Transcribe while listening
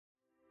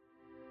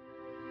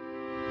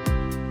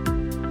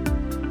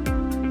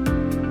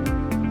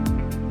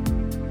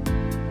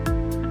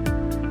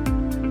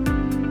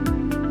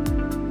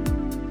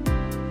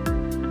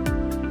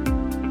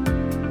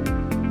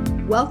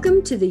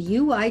Welcome to the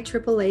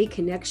UIAAA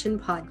Connection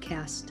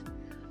podcast.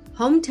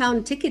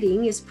 Hometown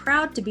Ticketing is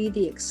proud to be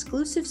the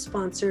exclusive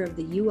sponsor of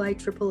the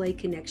UIAAA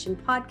Connection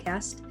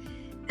podcast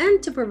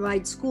and to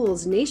provide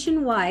schools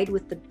nationwide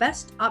with the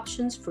best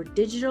options for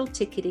digital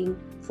ticketing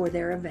for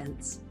their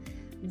events.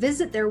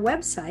 Visit their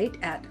website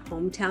at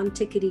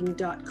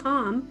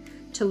hometownticketing.com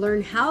to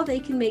learn how they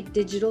can make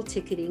digital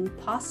ticketing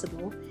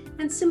possible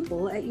and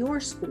simple at your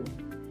school.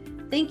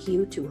 Thank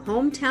you to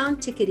Hometown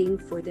Ticketing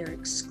for their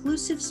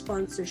exclusive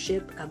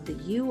sponsorship of the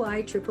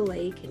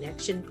UIAAA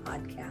Connection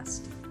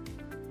podcast.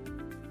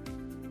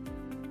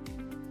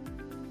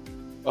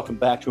 Welcome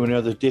back to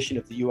another edition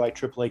of the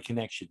UIAAA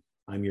Connection.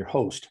 I'm your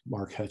host,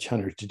 Mark Hutch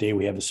Hunter. Today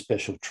we have a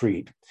special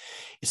treat.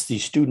 It's the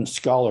Student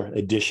Scholar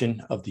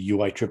edition of the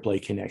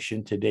UIAAA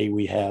Connection. Today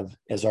we have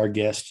as our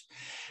guest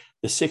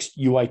the 6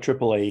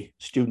 UIAAA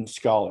Student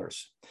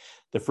Scholars.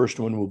 The first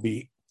one will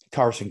be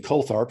Carson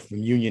Coltharp from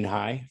Union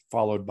High,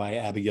 followed by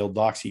Abigail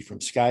Doxey from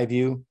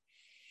Skyview,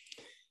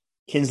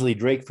 Kinsley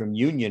Drake from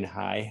Union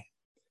High,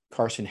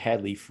 Carson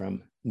Hadley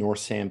from North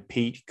San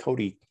Pete,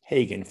 Cody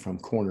Hagan from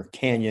Corner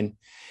Canyon,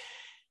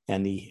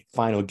 and the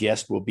final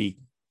guest will be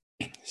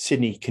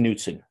Sydney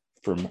Knutson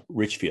from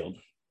Richfield.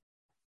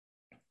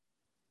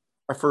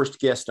 Our first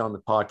guest on the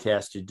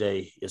podcast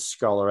today is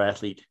scholar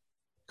athlete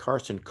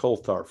Carson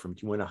Coltharp from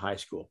Uinta High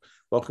School.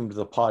 Welcome to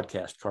the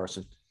podcast,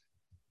 Carson.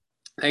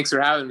 Thanks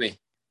for having me.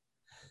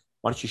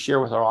 Why don't you share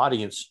with our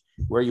audience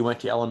where you went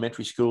to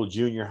elementary school,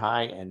 junior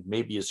high, and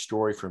maybe a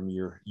story from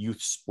your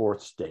youth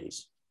sports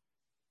days?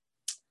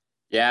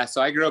 Yeah,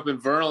 so I grew up in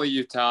Vernal,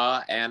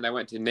 Utah, and I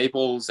went to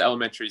Naples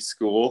Elementary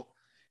School.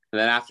 And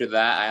then after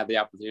that, I had the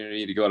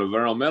opportunity to go to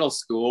Vernal Middle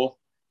School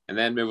and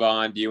then move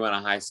on to Uinta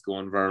High School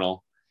in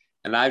Vernal.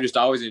 And I've just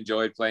always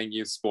enjoyed playing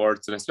youth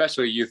sports and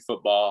especially youth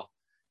football,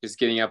 just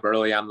getting up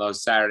early on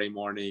those Saturday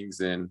mornings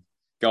and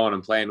going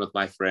and playing with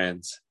my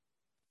friends.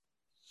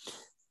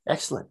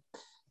 Excellent.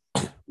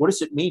 What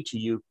does it mean to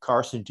you,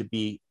 Carson, to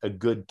be a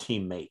good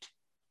teammate?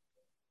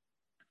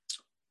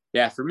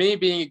 Yeah, for me,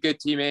 being a good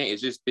teammate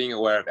is just being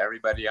aware of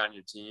everybody on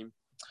your team.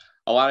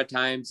 A lot of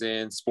times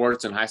in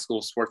sports and high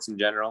school sports in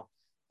general,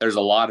 there's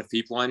a lot of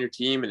people on your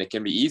team, and it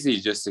can be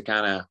easy just to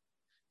kind of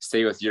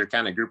stay with your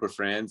kind of group of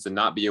friends and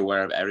not be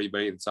aware of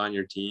everybody that's on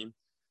your team.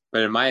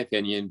 But in my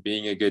opinion,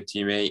 being a good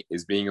teammate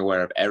is being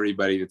aware of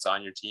everybody that's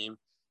on your team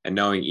and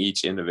knowing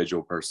each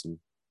individual person.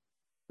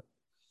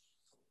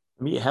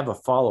 Let me have a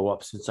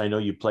follow-up since I know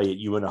you play at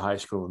Uinta High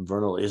School in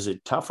Vernal. Is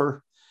it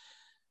tougher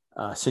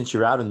since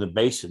you're out in the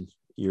basin?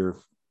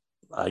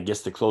 I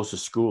guess the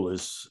closest school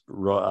is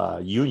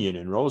Union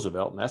in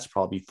Roosevelt, and that's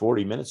probably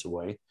 40 minutes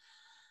away,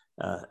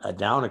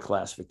 down a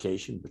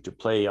classification. But to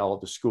play all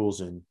of the schools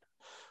in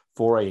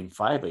 4A and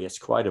 5A, it's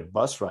quite a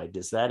bus ride.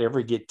 Does that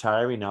ever get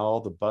tiring,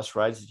 all the bus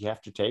rides that you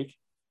have to take?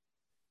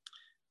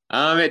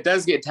 It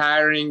does get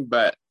tiring,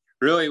 but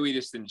really, we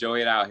just enjoy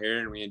it out here,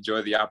 and we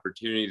enjoy the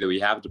opportunity that we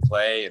have to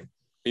play, and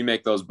we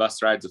make those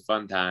bus rides a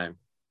fun time.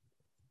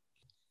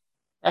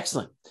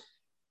 Excellent.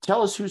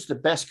 Tell us who's the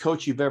best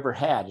coach you've ever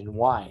had and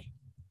why.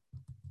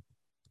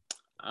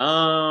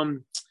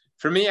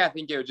 For me, I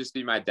think it would just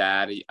be my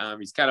dad.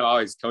 He's kind of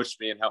always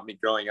coached me and helped me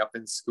growing up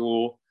in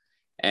school.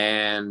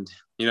 And,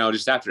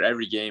 just after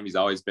every game, he's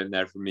always been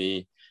there for me,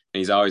 and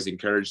he's always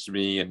encouraged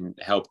me and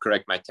helped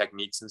correct my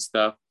techniques and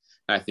stuff.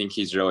 And I think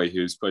he's really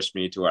who's pushed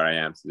me to where I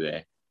am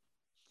today.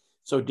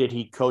 So did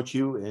he coach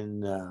you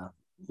in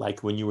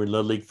like when you were in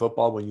Little League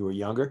football when you were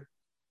younger?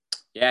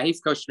 Yeah,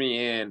 he's coached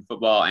me in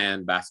football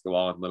and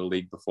basketball in Little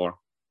League before.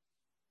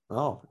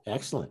 Oh,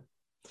 excellent.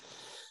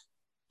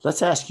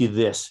 Let's ask you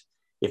this.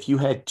 If you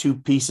had 2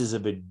 pieces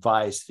of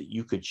advice that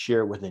you could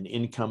share with an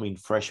incoming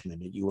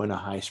freshman at Uinta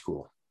High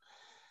School,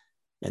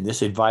 and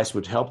this advice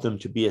would help them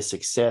to be a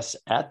success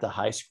at the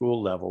high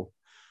school level,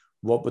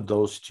 what would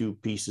those 2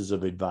 pieces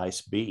of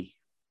advice be?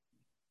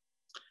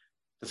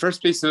 The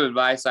first piece of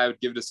advice I would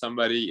give to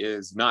somebody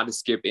is not to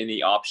skip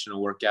any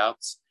optional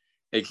workouts.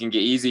 It can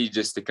get easy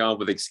just to come up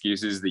with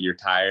excuses that you're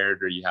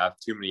tired or you have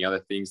too many other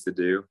things to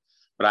do.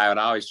 But I would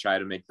always try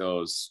to make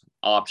those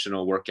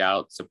optional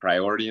workouts a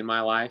priority in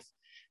my life.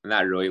 And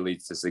that really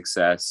leads to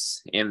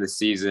success in the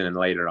season and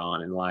later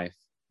on in life.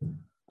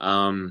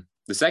 The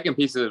second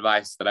piece of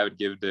advice that I would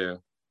give to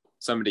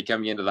somebody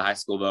coming into the high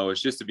school, though, is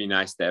just to be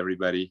nice to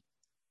everybody.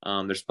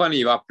 There's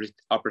plenty of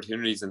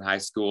opportunities in high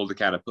school to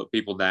kind of put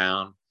people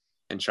down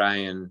and try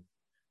and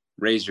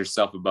raise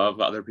yourself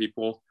above other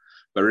people.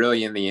 But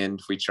really, in the end,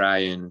 if we try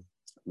and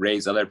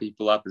raise other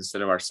people up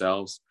instead of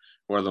ourselves,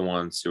 we're the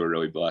ones who are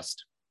really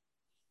blessed.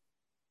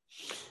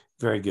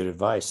 Very good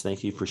advice.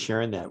 Thank you for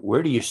sharing that.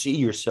 Where do you see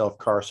yourself,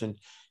 Carson,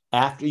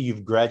 after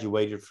you've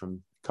graduated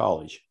from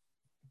college?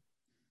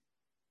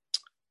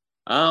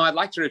 I'd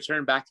like to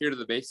return back here to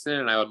the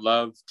Basin, and I would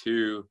love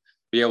to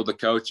be able to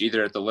coach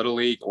either at the Little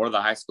League or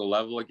the high school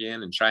level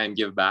again and try and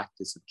give back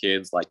to some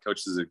kids like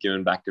coaches have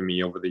given back to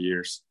me over the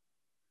years.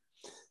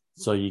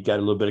 So you got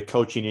a little bit of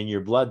coaching in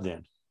your blood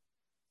then?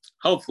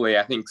 Hopefully,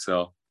 I think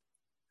so.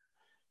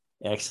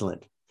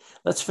 Excellent.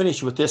 Let's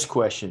finish with this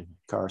question,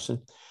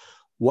 Carson.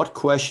 What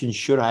question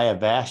should I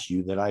have asked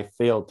you that I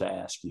failed to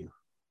ask you?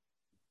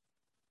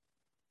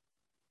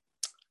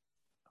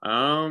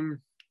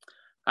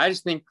 I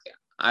just think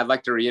I'd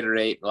like to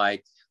reiterate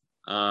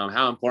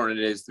how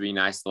important it is to be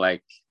nice,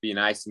 be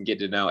nice and get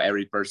to know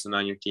every person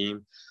on your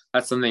team.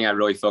 That's something I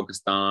really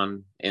focused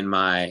on in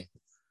my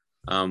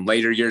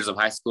later years of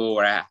high school,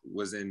 where I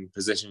was in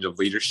positions of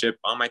leadership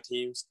on my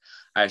teams.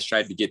 I just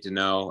tried to get to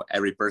know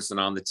every person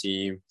on the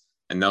team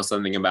and know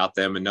something about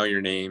them and know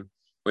your name,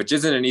 which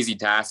isn't an easy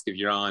task if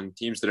you're on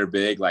teams that are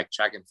big, like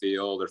track and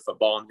field or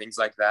football and things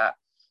like that.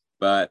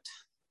 But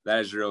that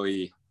has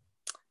really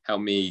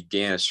helped me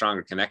gain a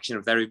stronger connection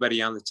with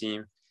everybody on the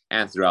team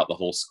and throughout the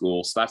whole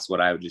school. So that's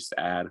what I would just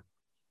add.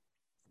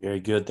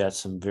 Very good. That's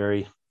some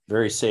very,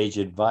 very sage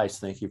advice.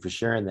 Thank you for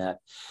sharing that.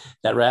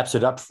 That wraps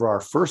it up for our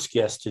first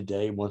guest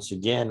today. Once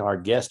again, our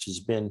guest has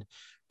been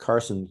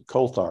Carson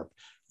Coltharp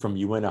from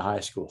Uinta High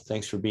School.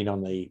 Thanks for being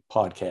on the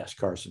podcast,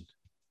 Carson.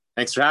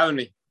 Thanks for having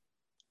me.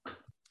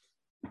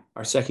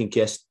 Our second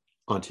guest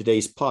on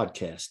today's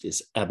podcast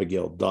is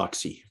Abigail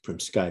Doxey from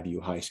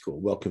Skyview High School.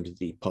 Welcome to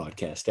the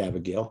podcast,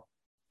 Abigail.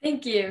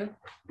 Thank you.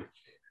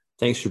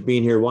 Thanks for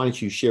being here. Why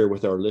don't you share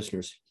with our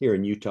listeners here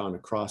in Utah and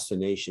across the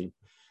nation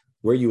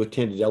where you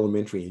attended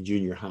elementary and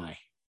junior high?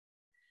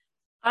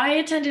 I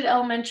attended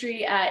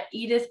elementary at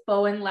Edith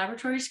Bowen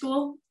Laboratory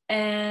School,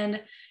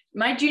 and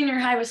my junior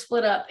high was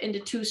split up into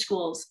two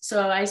schools.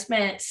 So I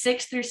spent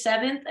 6th through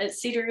 7th at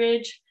Cedar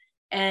Ridge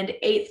and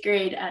 8th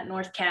grade at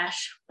North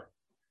Cache.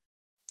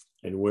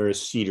 And where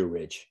is Cedar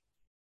Ridge?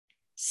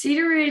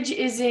 Cedar Ridge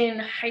is in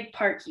Hyde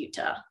Park,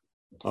 Utah.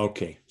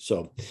 Okay,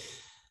 so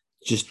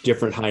just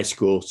different high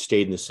school,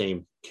 stayed in the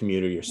same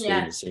community or stayed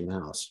in the same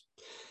house.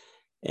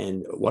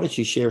 And why don't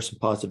you share some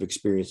positive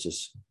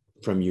experiences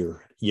from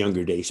your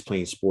younger days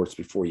playing sports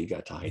before you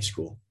got to high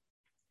school?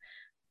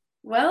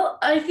 Well,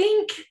 I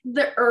think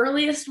the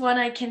earliest one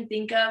I can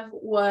think of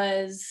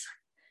was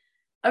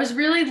I was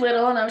really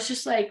little and I was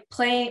just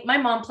playing. My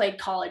mom played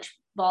college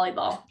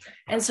volleyball.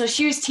 And so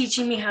she was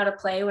teaching me how to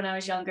play when I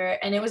was younger.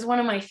 And it was one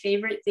of my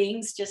favorite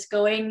things, just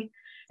going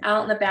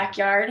out in the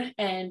backyard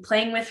and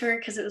playing with her,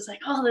 because it was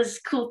this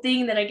cool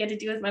thing that I get to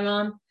do with my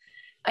mom.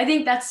 I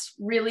think that's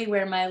really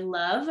where my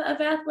love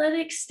of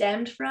athletics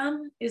stemmed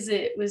from, is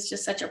it was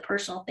just such a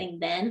personal thing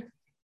then.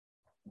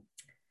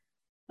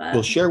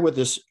 Well, share with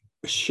us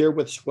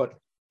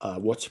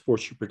what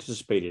sports you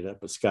participated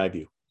at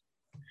Skyview.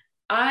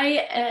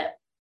 I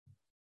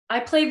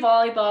play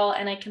volleyball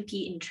and I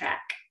compete in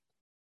track.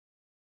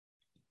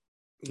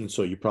 And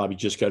so you probably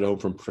just got home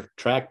from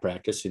track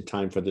practice in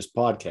time for this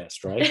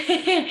podcast, right?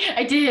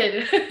 I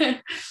did.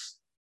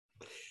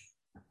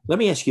 Let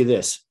me ask you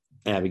this,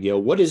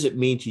 Abigail. What does it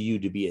mean to you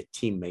to be a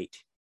teammate?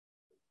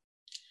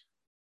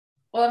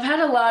 Well, I've had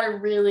a lot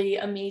of really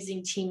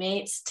amazing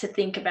teammates to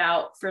think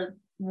about for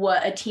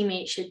what a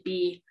teammate should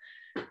be.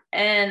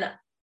 And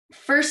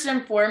first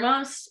and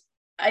foremost,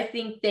 I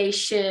think they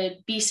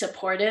should be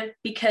supportive,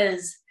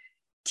 because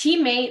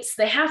teammates,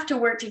 they have to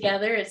work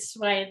together. It's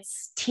why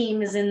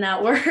team is in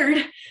that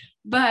word.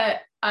 But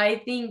I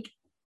think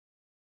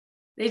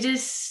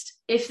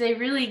if they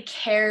really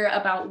care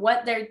about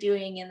what they're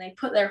doing and they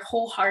put their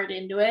whole heart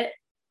into it,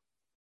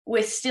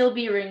 with still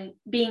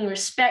being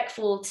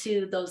respectful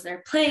to those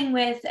they're playing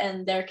with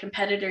and their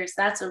competitors,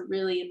 that's a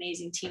really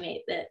amazing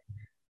teammate that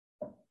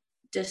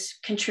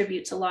just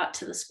contributes a lot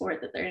to the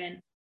sport that they're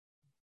in.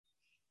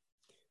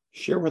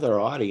 Share with our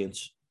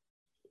audience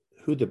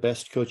who the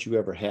best coach you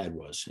ever had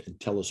was, and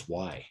tell us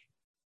why.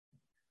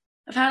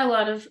 I've had a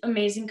lot of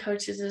amazing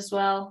coaches as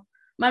well.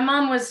 My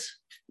mom was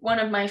one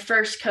of my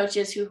first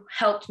coaches who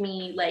helped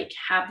me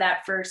have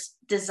that first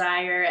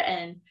desire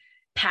and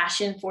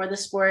passion for the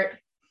sport.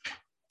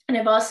 And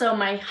I've also,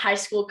 my high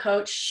school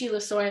coach, Sheila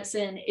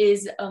Sorensen,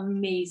 is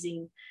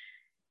amazing.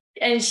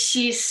 And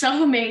she's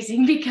so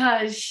amazing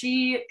because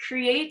she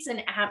creates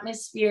an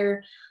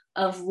atmosphere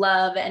of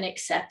love and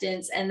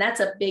acceptance. And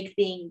that's a big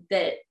thing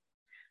that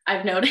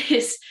I've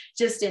noticed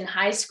just in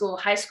high school.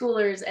 High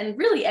schoolers, and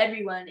really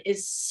everyone,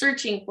 is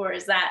searching for,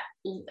 is that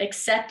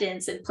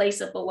acceptance and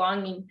place of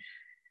belonging.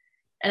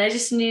 And I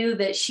just knew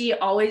that she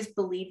always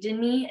believed in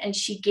me, and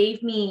she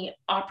gave me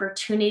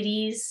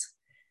opportunities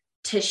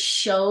to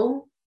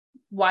show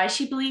why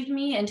she believed in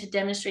me and to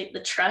demonstrate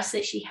the trust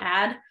that she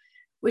had,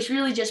 which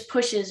really just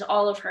pushes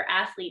all of her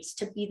athletes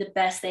to be the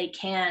best they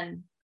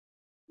can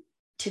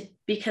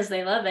because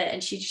they love it.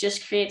 And she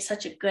just creates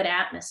such a good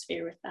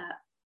atmosphere with that.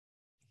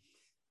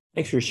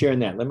 Thanks for sharing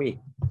that. Let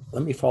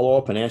me follow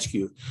up and ask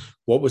you,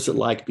 what was it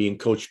like being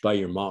coached by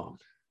your mom?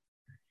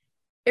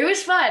 It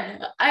was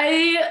fun.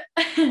 I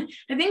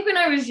think when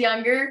I was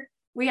younger,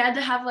 we had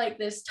to have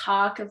this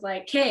talk of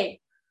hey,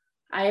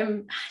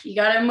 you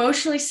got to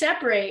emotionally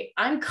separate.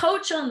 I'm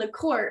coach on the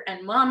court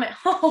and mom at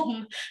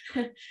home,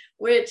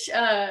 which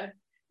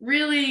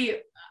really,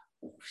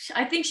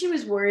 I think she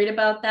was worried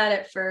about that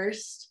at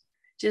first,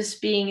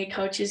 just being a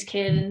coach's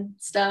kid and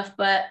stuff.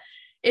 But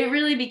it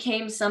really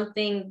became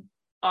something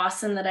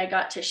awesome that I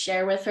got to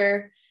share with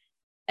her.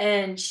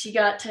 And she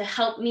got to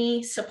help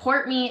me,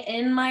 support me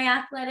in my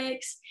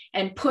athletics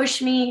and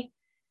push me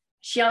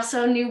she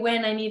also knew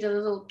when I needed a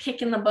little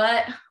kick in the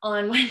butt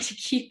on when to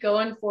keep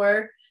going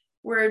forward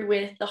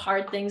with the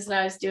hard things that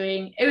I was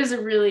doing. It was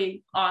a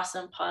really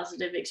awesome,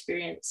 positive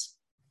experience.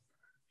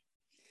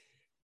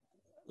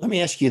 Let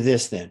me ask you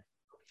this then.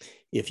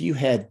 If you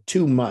had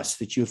 2 musts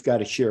that you've got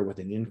to share with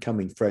an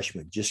incoming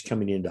freshman just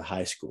coming into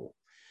high school,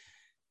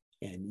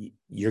 and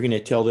you're going to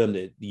tell them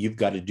that you've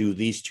got to do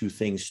these 2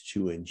 things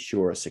to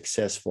ensure a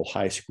successful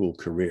high school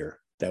career,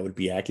 that would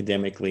be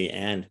academically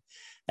and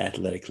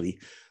athletically,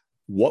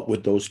 what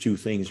would those 2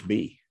 things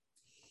be?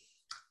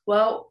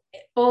 Well,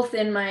 both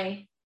in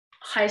my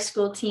high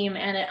school team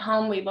and at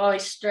home, we've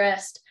always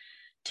stressed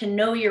to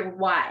know your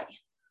why.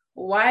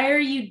 Why are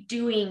you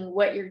doing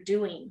what you're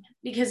doing?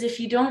 Because if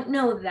you don't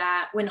know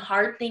that, when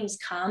hard things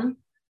come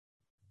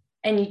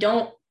and you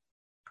don't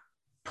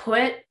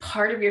put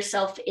part of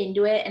yourself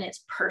into it and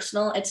it's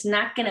personal, it's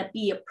not going to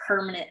be a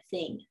permanent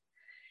thing.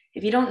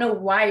 If you don't know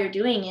why you're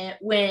doing it,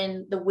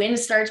 when the wind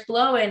starts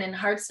blowing and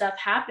hard stuff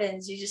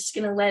happens, you're just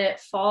going to let it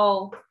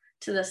fall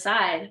to the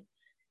side.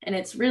 And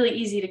it's really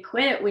easy to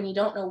quit when you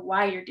don't know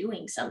why you're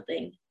doing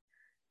something.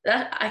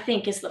 That, I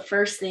think, is the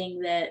first thing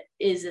that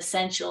is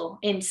essential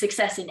in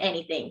success in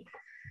anything.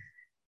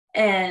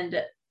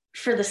 And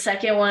for the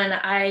second one,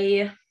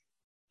 I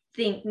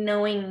think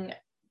knowing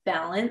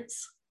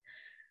balance.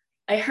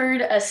 I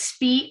heard a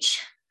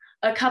speech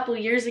a couple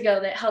years ago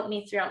that helped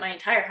me throughout my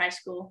entire high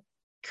school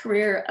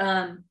career,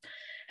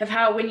 of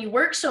how when you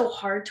work so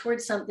hard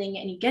towards something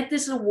and you get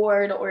this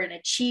award or an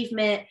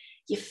achievement,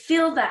 you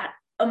feel that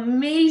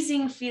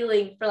amazing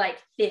feeling for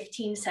like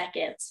 15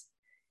 seconds.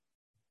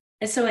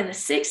 And so in the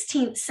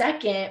 16th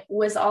second,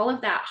 was all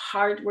of that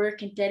hard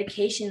work and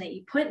dedication that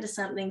you put into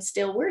something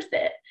still worth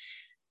it?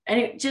 And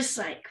it just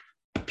like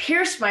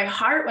pierced my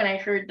heart when I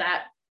heard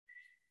that.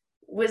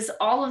 Was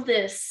all of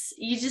this,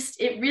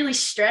 it really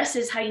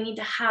stresses how you need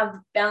to have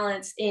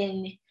balance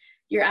in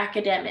your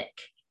academic,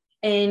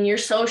 in your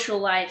social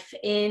life,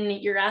 in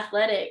your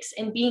athletics,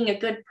 and being a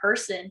good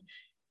person.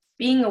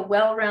 Being a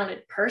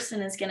well-rounded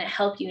person is going to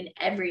help you in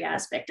every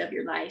aspect of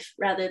your life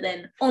rather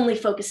than only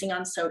focusing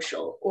on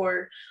social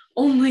or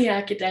only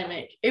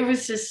academic. It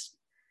was just,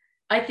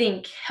 I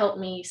think, helped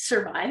me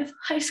survive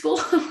high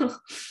school.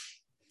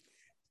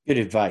 Good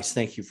advice.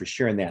 Thank you for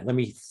sharing that. Let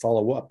me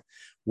follow up.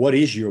 What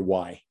is your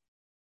why?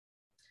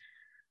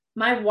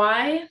 My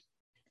why,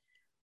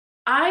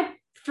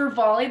 for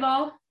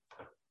volleyball,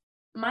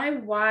 my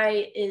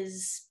why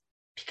is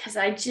because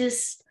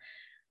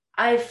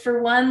I,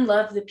 for one,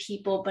 love the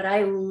people, but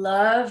I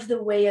love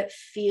the way it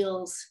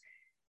feels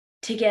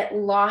to get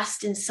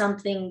lost in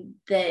something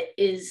that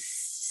is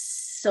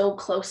so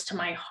close to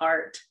my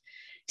heart,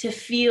 to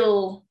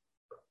feel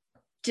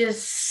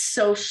just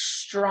so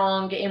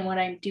strong in what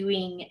I'm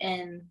doing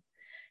and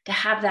to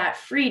have that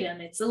freedom.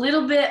 It's a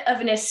little bit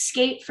of an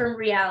escape from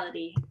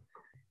reality.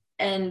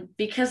 And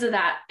because of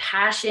that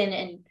passion,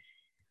 and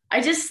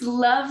I just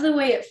love the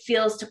way it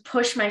feels to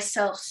push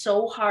myself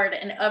so hard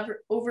and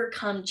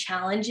overcome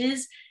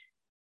challenges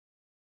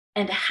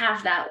and to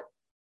have that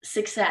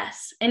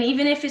success. And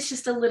even if it's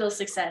just a little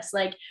success,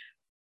 like,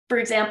 for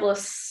example,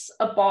 if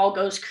a ball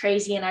goes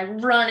crazy and I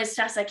run as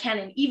fast as I can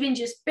and even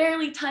just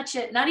barely touch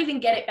it, not even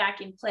get it back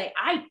in play,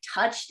 I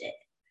touched it.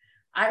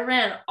 I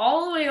ran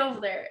all the way over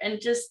there, and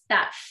just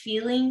that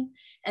feeling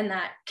and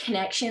that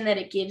connection that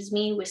it gives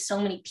me with so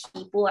many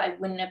people I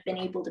wouldn't have been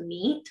able to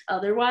meet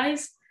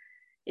otherwise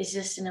is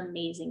just an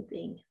amazing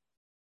thing.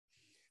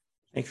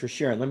 Thanks for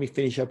sharing. Let me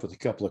finish up with a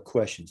couple of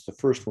questions. The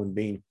first one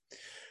being,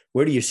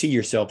 where do you see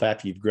yourself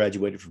after you've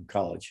graduated from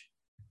college?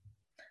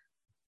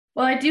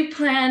 Well, I do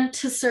plan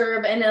to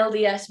serve an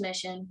LDS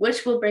mission,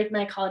 which will break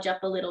my college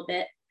up a little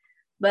bit,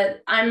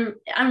 but I'm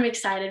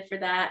excited for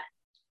that.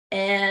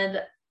 And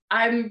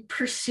I'm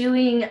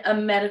pursuing a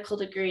medical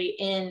degree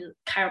in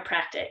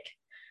chiropractic.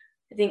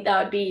 I think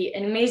that would be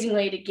an amazing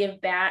way to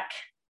give back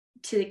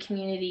to the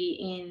community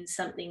in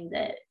something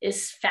that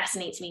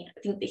fascinates me.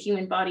 I think the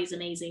human body is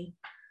amazing.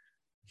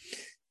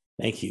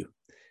 Thank you.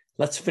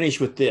 Let's finish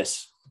with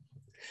this.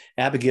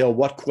 Abigail,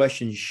 what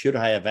questions should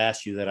I have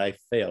asked you that I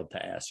failed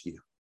to ask you?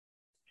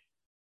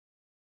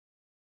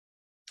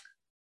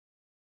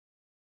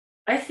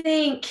 I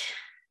think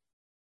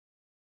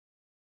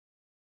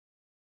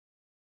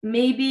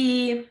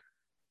maybe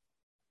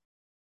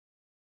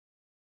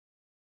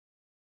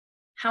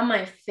how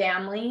my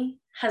family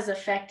has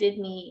affected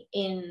me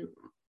in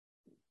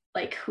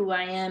like who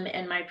I am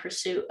and my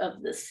pursuit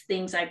of the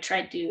things I've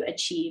tried to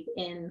achieve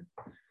in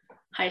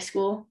high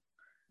school.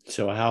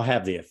 So how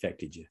have they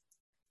affected you?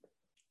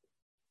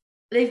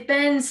 They've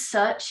been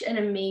such an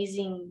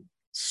amazing,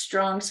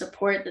 strong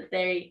support that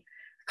they're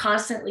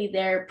constantly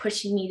there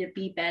pushing me to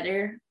be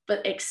better,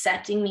 but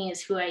accepting me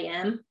as who I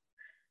am.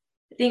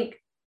 I think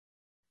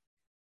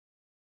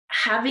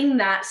having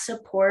that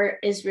support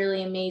is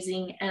really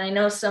amazing. And I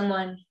know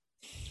someone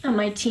on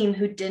my team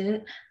who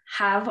didn't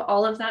have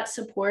all of that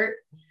support,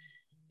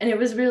 and it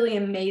was really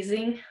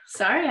amazing.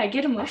 Sorry, I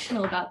get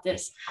emotional about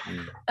this.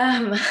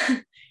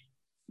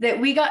 That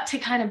we got to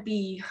kind of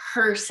be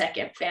her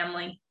second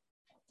family.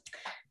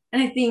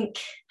 And I think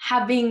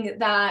having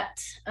that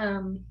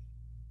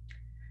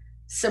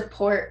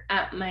support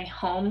at my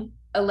home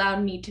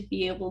allowed me to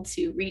be able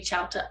to reach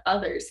out to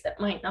others that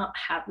might not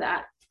have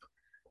that.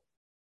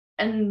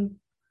 And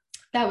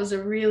that was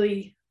a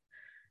really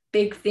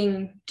big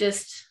thing,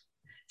 just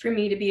for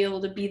me to be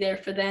able to be there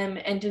for them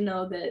and to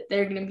know that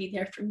they're going to be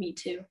there for me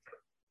too.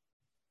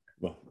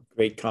 Well,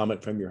 great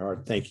comment from your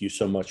heart. Thank you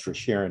so much for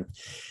sharing.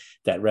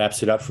 That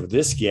wraps it up for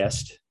this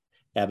guest,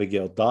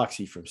 Abigail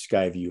Doxey from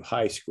Skyview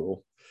High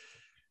School.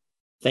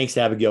 Thanks,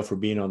 Abigail, for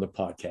being on the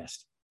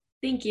podcast.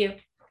 Thank you.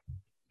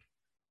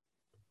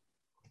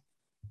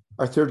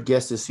 Our third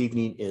guest this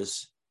evening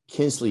is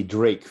Kinsley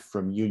Drake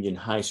from Union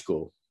High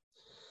School.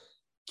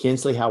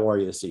 Kinsley, how are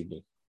you this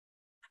evening?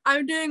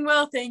 I'm doing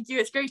well, thank you.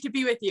 It's great to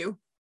be with you.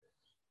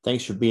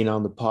 Thanks for being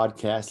on the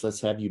podcast.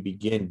 Let's have you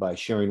begin by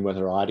sharing with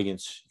our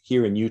audience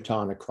here in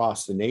Utah and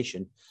across the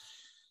nation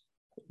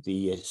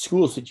the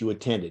schools that you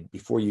attended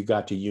before you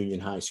got to Union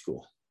High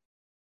School.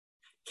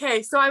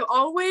 Okay, so I've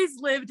always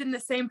lived in the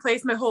same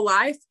place my whole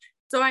life.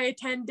 So I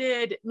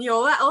attended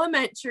Neola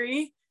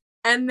Elementary,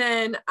 and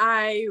then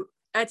I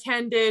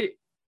attended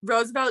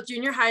Roosevelt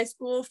Junior High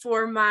School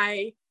for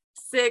my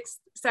 6th,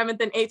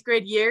 7th, and 8th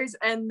grade years.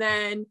 And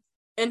then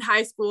in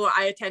high school,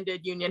 I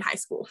attended Union High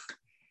School.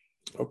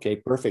 Okay,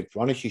 perfect.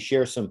 Why don't you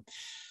share some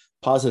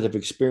positive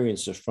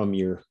experiences from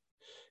your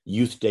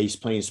youth days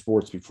playing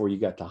sports before you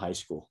got to high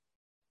school?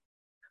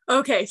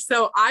 Okay,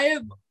 so I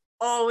have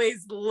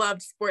always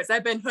loved sports.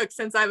 I've been hooked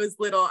since I was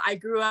little. I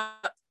grew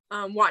up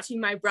watching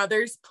my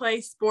brothers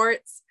play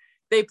sports.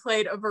 They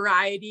played a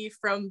variety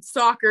from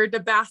soccer to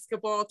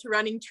basketball to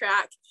running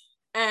track.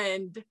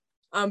 And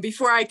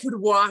before I could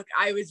walk,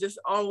 I was just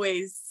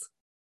always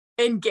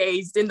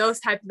engaged in those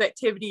types of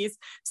activities.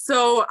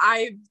 So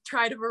I've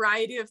tried a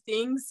variety of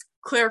things,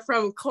 clear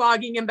from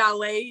clogging and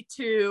ballet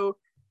to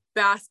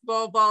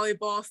basketball,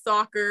 volleyball,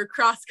 soccer,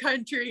 cross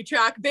country,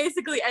 track,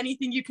 basically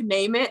anything you can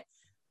name it.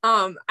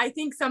 I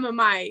think some of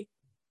my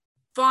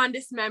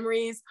fondest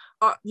memories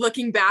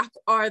looking back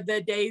are the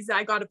days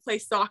I got to play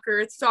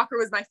soccer. Soccer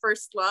was my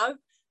first love.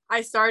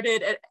 I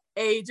started at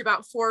age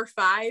about 4 or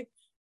 5.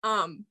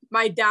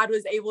 My dad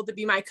was able to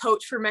be my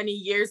coach for many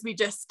years. We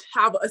just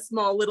have a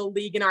small little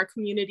league in our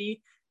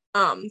community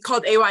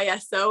called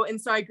AYSO. And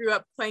so I grew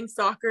up playing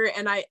soccer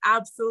and I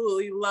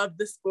absolutely loved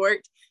the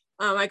sport.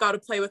 I got to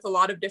play with a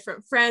lot of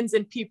different friends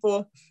and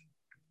people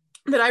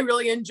that I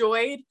really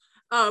enjoyed.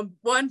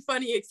 One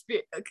funny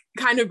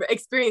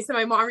experience that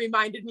my mom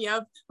reminded me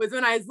of was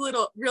when I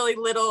was really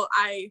little,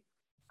 I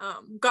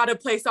got to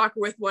play soccer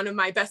with one of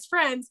my best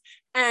friends,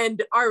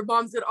 and our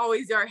moms would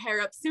always do our hair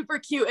up super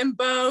cute in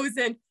bows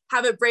and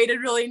have it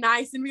braided really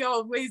nice. And we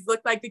always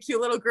looked like the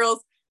cute little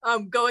girls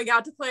going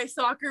out to play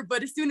soccer.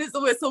 But as soon as the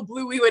whistle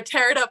blew, we would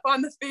tear it up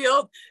on the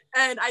field.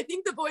 And I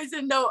think the boys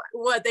didn't know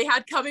what they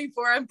had coming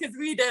for them because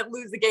we didn't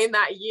lose a game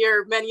that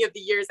year, many of the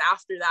years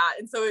after that.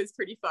 And so it was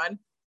pretty fun.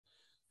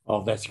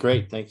 Oh, that's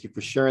great. Thank you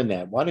for sharing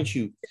that. Why don't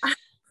you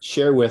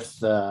share with,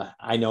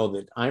 I know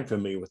that I'm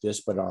familiar with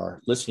this, but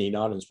our listening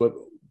audience,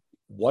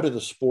 what are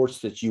the sports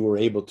that you were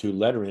able to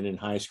letter in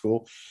high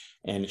school,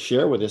 and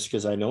share with us,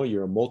 because I know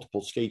you're a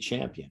multiple state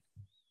champion.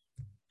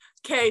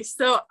 Okay,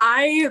 so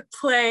I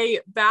play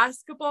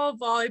basketball,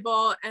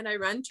 volleyball, and I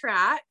run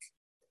track.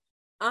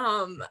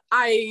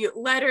 I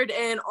lettered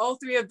in all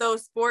 3 of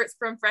those sports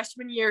from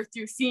freshman year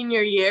through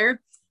senior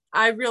year.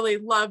 I really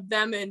loved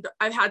them, and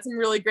I've had some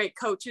really great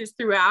coaches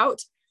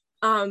throughout.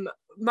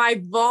 My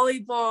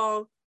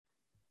volleyball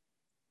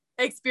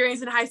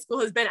experience in high school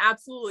has been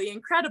absolutely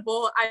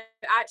incredible.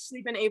 I've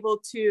actually been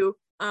able to,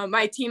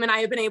 my team and I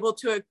have been able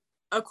to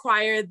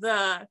acquire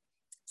the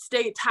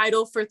state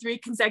title for 3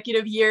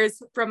 consecutive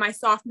years from my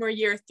sophomore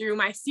year through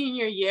my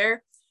senior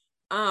year.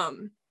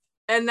 And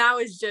that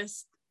was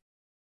just,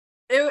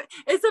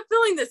 it's a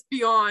feeling that's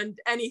beyond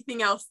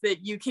anything else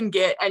that you can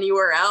get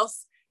anywhere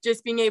else.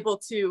 Just being able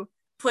to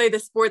play the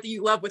sport that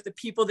you love with the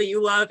people that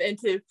you love, and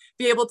to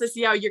be able to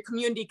see how your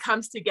community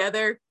comes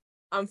together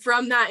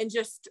from that. And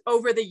just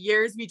over the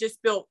years, we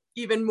just built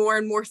even more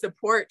and more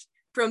support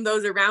from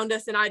those around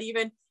us. And I'd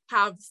even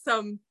have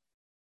some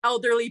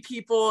elderly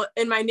people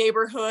in my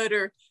neighborhood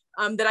or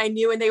that I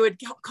knew, and they would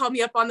call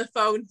me up on the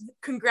phone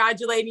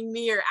congratulating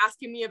me or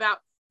asking me about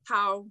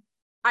how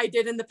I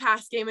did in the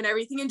past game and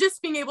everything. And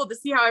just being able to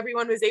see how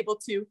everyone was able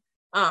to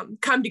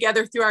come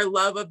together through our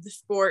love of the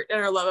sport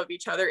and our love of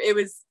each other. It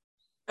was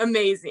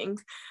amazing.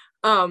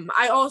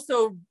 I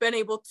also been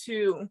able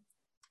to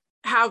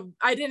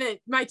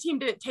my team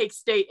didn't take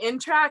state in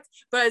track,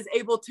 but I was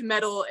able to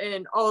medal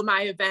in all of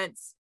my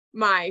events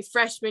my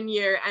freshman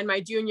year and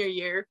my junior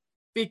year.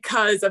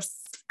 Because of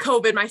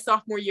COVID, my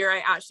sophomore year,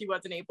 I actually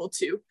wasn't able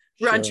to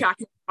run track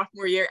my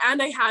sophomore year.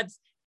 And I had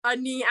a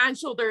knee and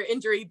shoulder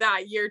injury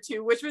that year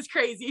too, which was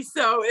crazy.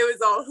 So it was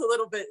all a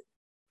little bit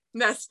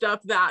messed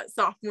up that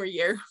sophomore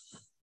year.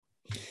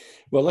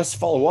 Well, let's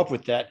follow up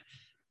with that.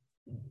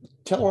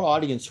 Tell our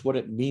audience what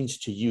it means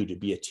to you to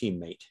be a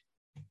teammate.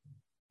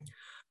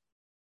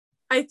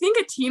 I think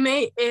a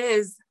teammate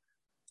is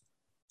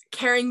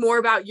caring more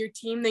about your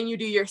team than you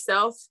do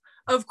yourself.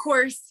 Of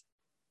course,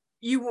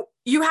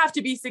 you have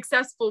to be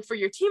successful for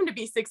your team to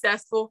be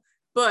successful,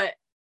 but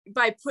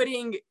by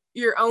putting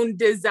your own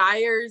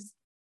desires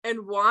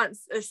and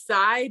wants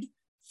aside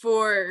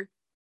for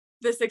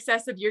the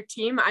success of your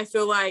team, I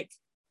feel like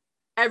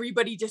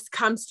everybody just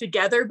comes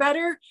together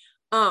better.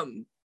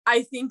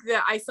 I think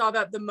that I saw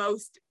that the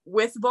most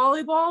with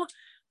volleyball.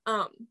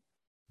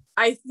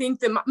 I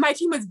think that my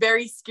team was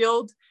very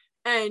skilled,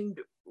 and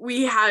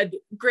we had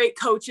great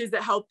coaches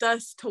that helped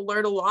us to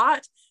learn a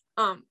lot.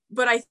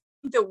 But I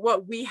think that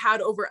what we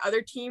had over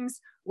other teams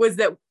was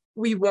that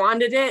we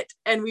wanted it,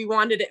 and we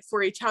wanted it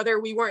for each other.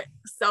 We weren't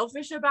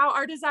selfish about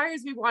our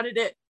desires. We wanted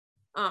it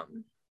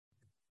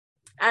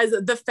as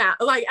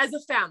a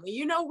family.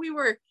 You know, we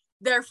were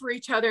there for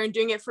each other and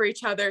doing it for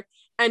each other.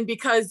 And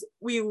because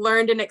we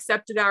learned and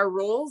accepted our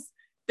roles,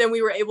 then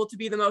we were able to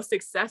be the most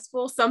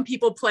successful. Some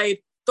people played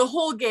the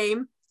whole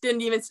game,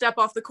 didn't even step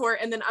off the court,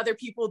 and then other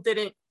people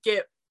didn't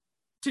get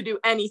to do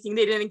anything.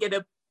 They didn't get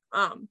to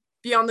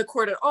be on the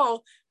court at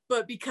all.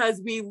 But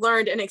because we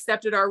learned and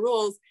accepted our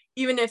roles,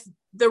 even if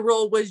the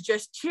role was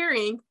just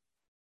cheering,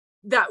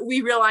 that we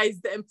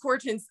realized the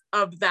importance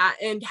of that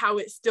and how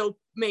it still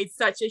made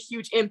such a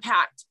huge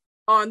impact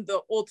on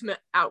the ultimate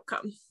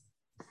outcome.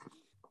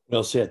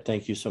 Well said.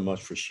 Thank you so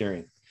much for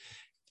sharing.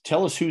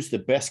 Tell us who's the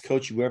best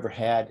coach you ever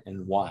had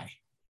and why.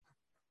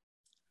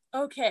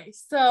 Okay,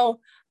 so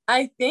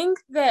I think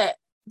that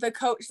the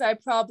coach that I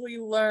probably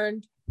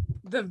learned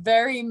the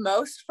very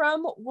most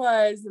from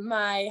was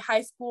my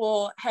high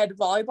school head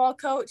volleyball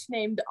coach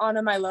named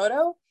Anna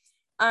Miloto.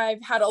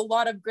 I've had a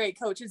lot of great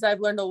coaches. I've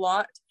learned a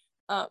lot.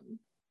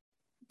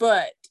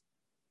 But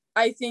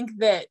I think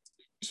that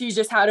she's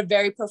just had a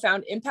very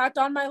profound impact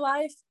on my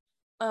life.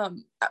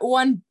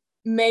 One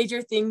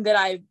major thing that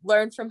I've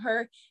learned from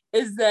her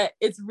is that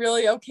it's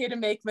really okay to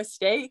make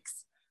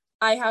mistakes.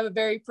 I have a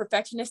very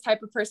perfectionist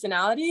type of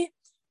personality,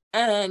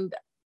 and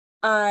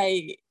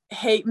I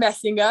hate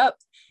messing up.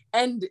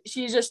 And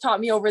she's just taught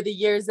me over the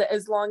years that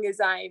as long as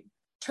I'm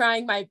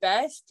trying my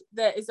best,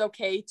 that it's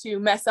okay to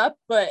mess up.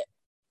 But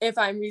if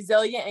I'm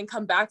resilient and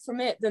come back from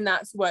it, then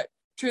that's what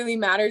truly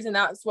matters. And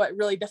that's what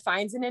really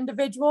defines an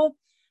individual.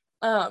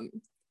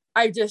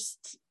 I've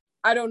just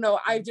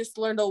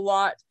learned a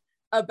lot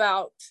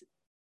about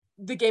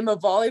the game of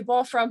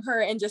volleyball from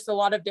her and just a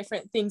lot of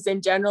different things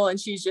in general. And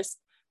she's just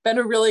been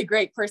a really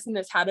great person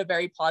that's had a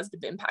very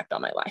positive impact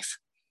on my life.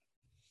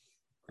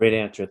 Great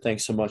answer.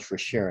 Thanks so much for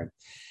sharing.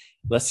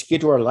 Let's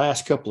get to our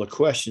last couple of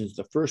questions.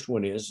 The first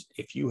one is,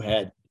 if you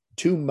had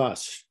two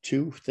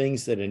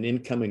things that an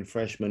incoming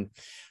freshman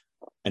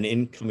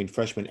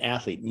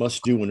athlete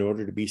must do in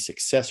order to be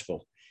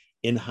successful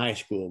in high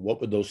school,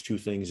 what would those two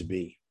things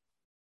be?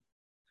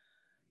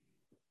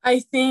 I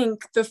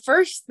think the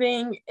first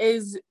thing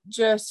is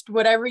just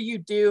whatever you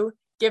do,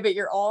 give it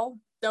your all.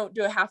 Don't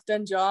do a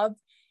half-done job.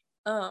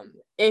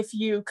 If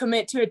you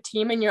commit to a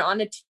team and you're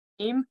on a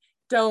team,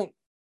 don't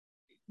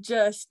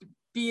just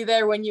be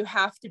there when you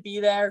have to be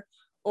there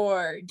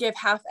or give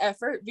half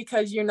effort,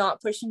 because you're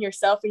not pushing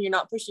yourself and you're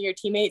not pushing your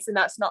teammates, and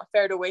that's not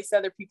fair to waste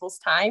other people's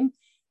time.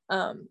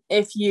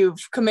 If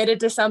you've committed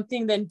to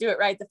something, then do it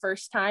right the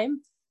first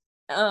time.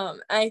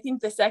 I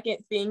think the second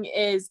thing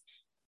is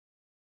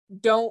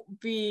don't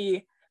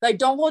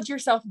hold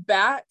yourself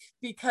back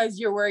because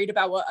you're worried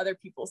about what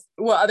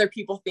other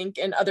people think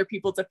and other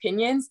people's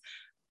opinions.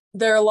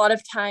 There are a lot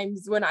of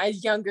times when I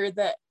was younger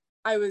that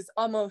I was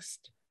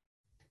almost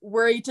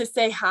worried to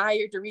say hi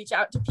or to reach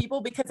out to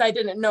people because I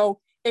didn't know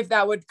if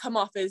that would come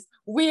off as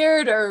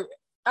weird or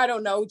I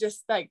don't know,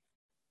 just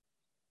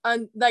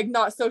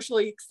not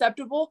socially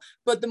acceptable.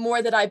 But the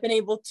more that I've been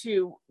able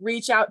to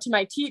reach out to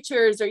my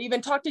teachers or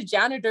even talk to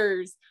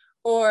janitors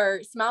or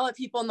smile at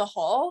people in the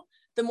hall,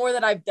 the more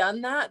that I've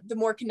done that, the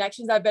more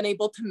connections I've been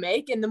able to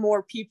make, and the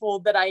more people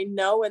that I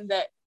know and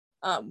that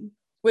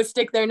would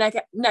stick their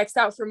necks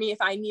out for me if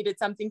I needed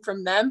something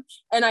from them.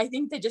 And I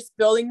think that just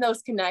building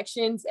those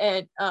connections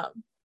and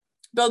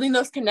building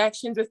those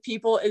connections with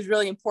people is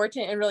really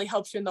important and really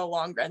helps you in the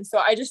long run. So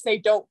I just say,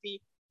 don't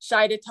be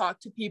shy to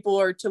talk to people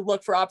or to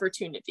look for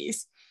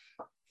opportunities.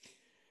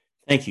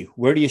 Thank you.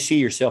 Where do you see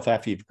yourself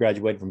after you've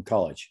graduated from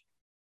college?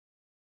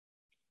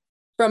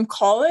 From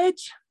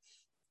college?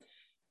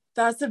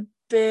 That's a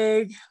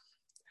big,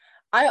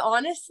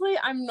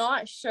 I'm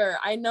not sure.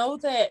 I know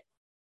that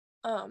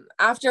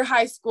after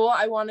high school,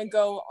 I want to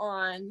go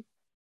on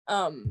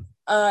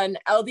an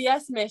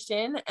LDS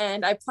mission,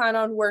 and I plan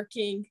on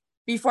working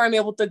before I'm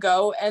able to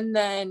go. And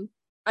then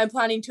I'm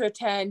planning to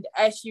attend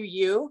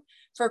SUU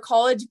for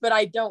college, but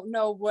I don't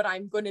know what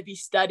I'm going to be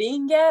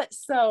studying yet.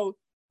 So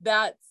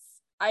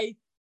I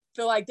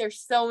feel like there's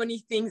so many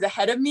things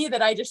ahead of me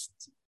that I just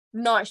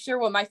not sure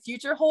what my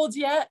future holds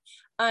yet.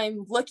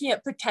 I'm looking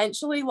at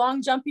potentially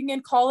long jumping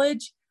in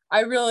college.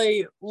 I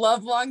really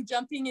love long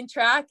jumping in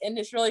track, and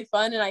it's really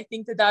fun. And I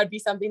think that would be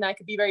something I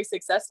could be very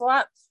successful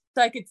at.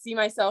 So I could see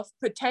myself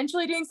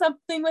potentially doing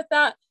something with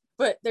that,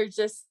 but there's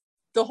just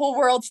the whole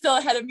world still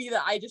ahead of me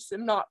that I just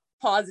am not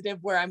positive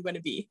where I'm going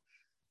to be.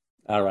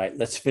 All right,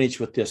 let's finish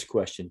with this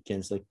question,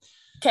 Kinsley.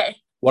 Okay.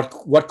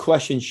 What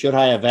question should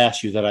I have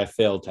asked you that I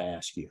failed to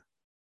ask you?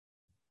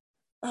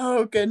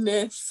 Oh,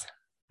 goodness.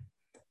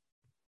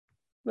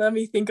 Let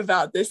me think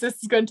about this.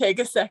 This is going to take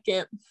a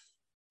second.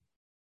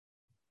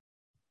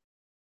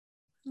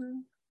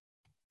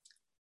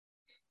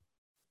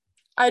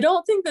 I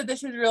don't think that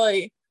this is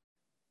really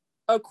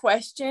a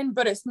question,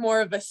 but it's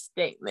more of a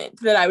statement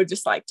that I would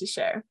just like to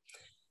share.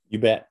 You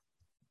bet.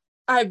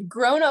 I've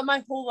grown up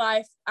my whole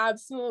life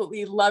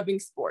absolutely loving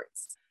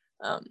sports.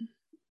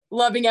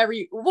 Loving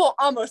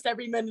almost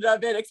every minute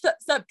of it,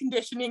 except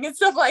conditioning and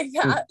stuff like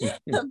that.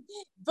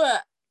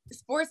 But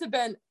sports have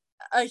been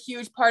a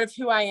huge part of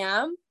who I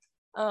am.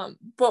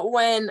 But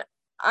when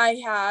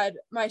I had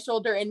my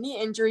shoulder and knee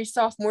injury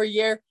sophomore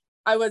year,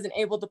 I wasn't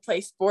able to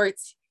play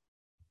sports.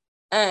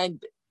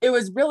 And it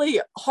was really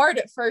hard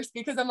at first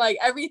because I'm like,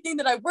 everything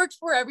that I worked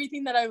for,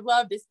 everything that I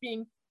loved is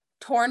being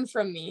torn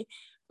from me.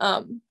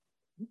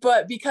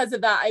 But because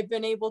of that, I've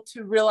been able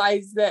to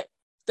realize that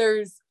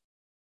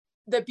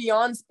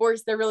beyond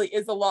sports, there really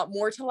is a lot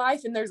more to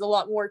life, and there's a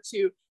lot more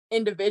to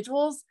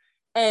individuals.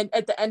 And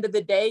at the end of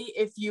the day,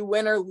 if you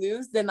win or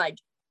lose, then like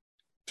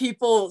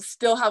people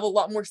still have a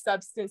lot more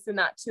substance in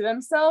that to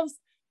themselves,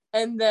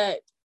 and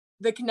that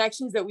the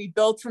connections that we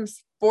build from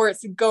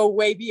sports go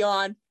way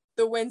beyond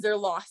the wins or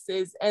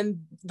losses, and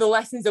the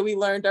lessons that we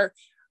learned are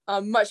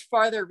much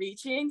farther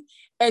reaching.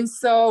 And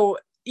so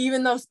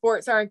even though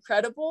sports are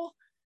incredible,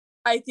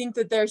 I think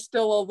that there's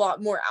still a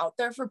lot more out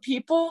there for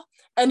people.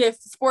 And if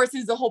sports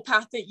is the whole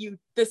path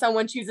that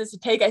someone chooses to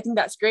take, I think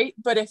that's great.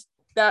 But if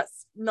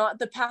that's not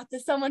the path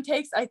that someone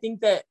takes, I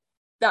think that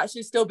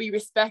should still be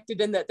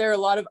respected, and that there are a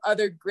lot of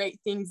other great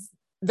things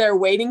there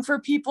waiting for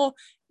people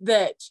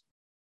that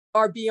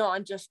are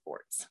beyond just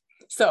sports.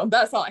 So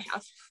that's all I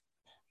have.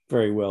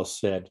 Very well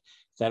said.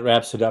 That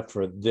wraps it up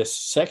for this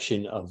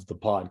section of the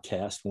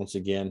podcast. Once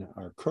again,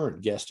 our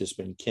current guest has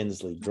been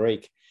Kinsley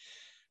Drake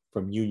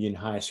from Union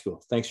High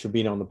School. Thanks for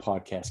being on the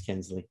podcast,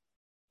 Kinsley.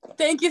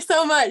 Thank you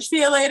so much. See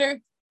you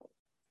later.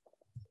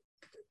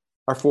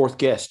 Our fourth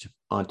guest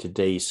on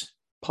today's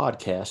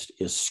podcast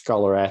is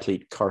scholar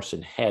athlete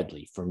Carson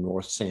Hadley from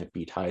North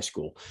Sanpete High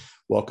School.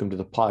 Welcome to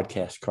the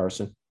podcast,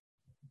 Carson.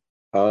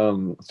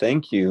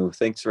 Thank you.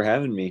 Thanks for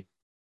having me.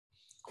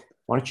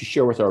 Why don't you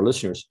share with our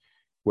listeners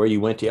where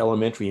you went to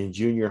elementary and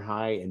junior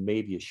high, and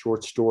maybe a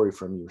short story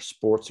from your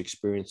sports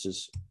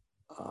experiences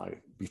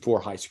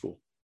before high school?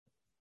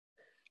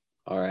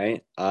 All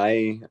right.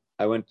 I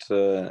went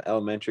to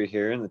elementary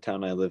here in the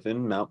town I live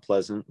in, Mount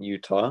Pleasant,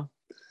 Utah.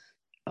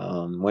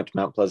 Went to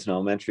Mount Pleasant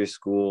Elementary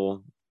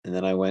School, and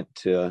then I went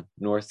to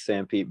North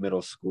Sanpete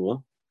Middle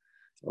School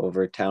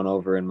over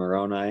in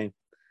Moroni.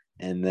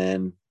 And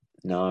then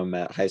now I'm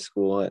at high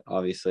school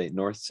obviously at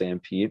North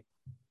Sanpete.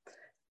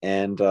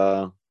 And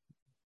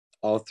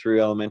all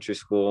through elementary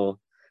school,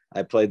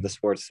 I played the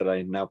sports that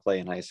I now play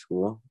in high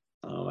school.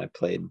 I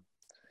played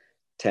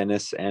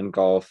tennis and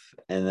golf.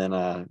 And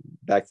then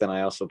back then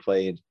I also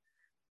played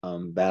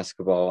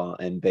basketball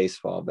and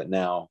baseball, but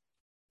now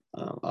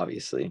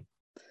obviously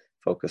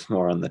focus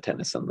more on the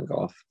tennis and the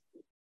golf.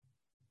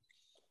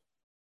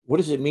 What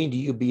does it mean to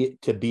you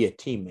to be a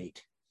teammate?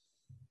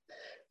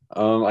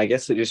 I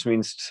guess it just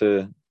means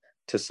to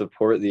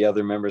support the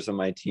other members of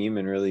my team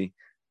and really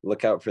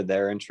look out for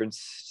their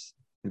interests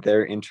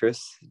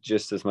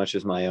just as much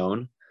as my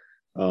own.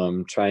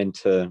 Trying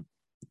to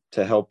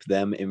help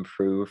them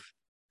improve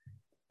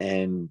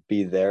and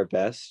be their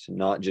best,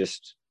 not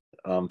just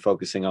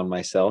focusing on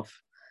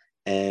myself.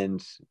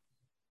 And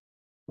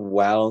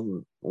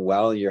while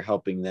you're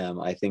helping them,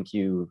 I think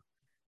you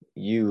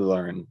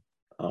learn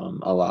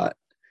a lot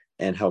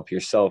and help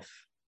yourself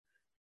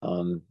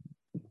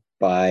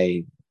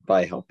by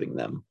helping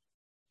them.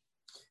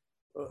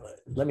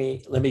 Let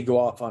me go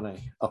off on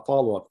a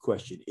follow-up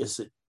question. Is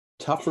it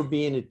tougher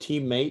being a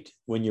teammate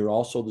when you're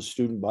also the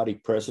student body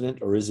president,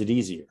 or is it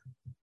easier?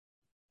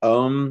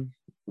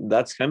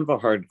 That's kind of a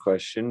hard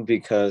question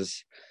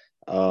because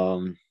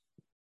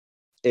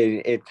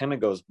it kind of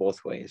goes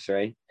both ways,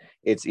 right?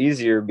 It's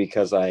easier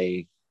because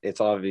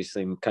it's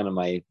obviously kind of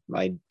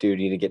my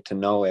duty to get to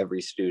know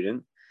every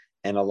student,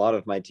 and a lot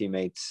of my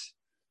teammates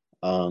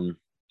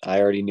I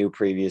already knew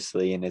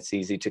previously, and it's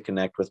easy to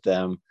connect with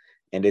them,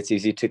 and it's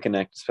easy to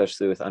connect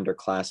especially with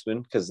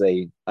underclassmen because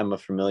I'm a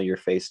familiar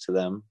face to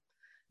them.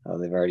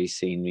 They've already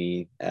seen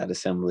me at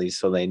assemblies,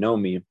 so they know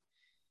me.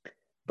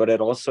 But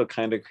it also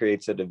kind of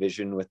creates a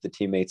division with the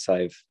teammates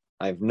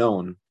I've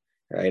known,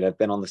 right? I've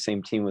been on the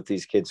same team with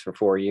these kids for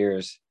 4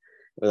 years,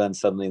 but then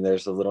suddenly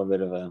there's a little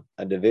bit of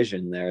a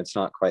division there. It's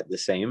not quite the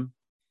same.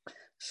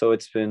 So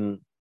it's been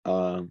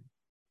a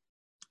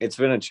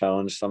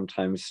challenge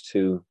sometimes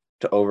to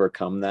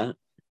overcome that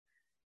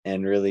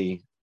and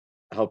really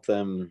help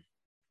them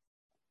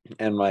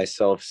and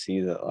myself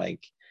see that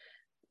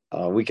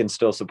we can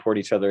still support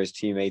each other as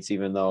teammates,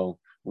 even though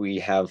we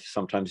have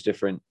sometimes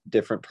different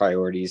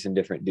priorities and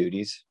different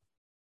duties.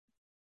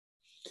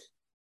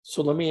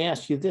 So let me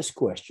ask you this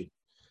question.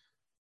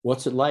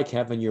 What's it like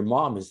having your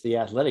mom as the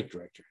athletic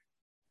director?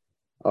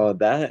 Oh,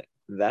 that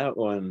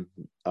one,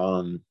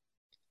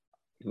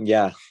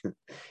 yeah,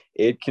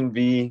 it can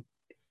be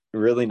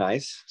really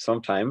nice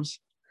sometimes.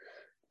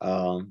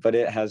 but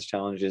it has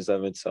challenges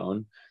of its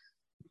own.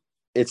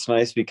 It's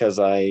nice because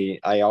I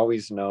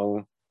always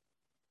know,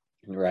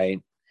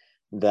 right,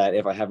 that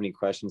if I have any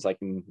questions, I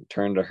can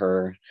turn to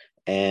her.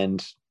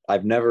 And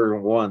I've never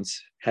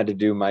once had to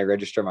do my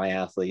register my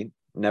athlete,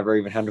 never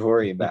even had to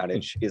worry about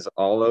it. She's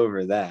all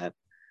over that.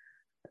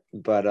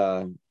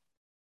 But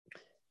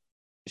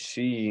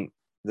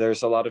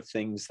there's a lot of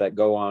things that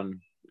go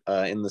on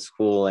in the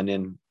school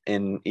and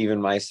in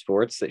even my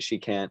sports that she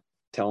can't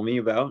tell me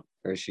about,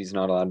 or she's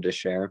not allowed to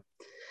share.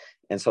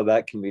 And so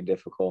that can be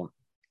difficult.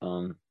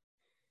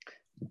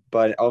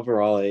 But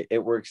overall, it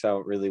works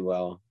out really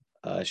well.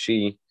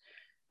 She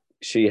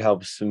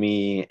helps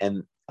me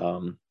and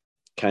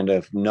kind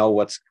of know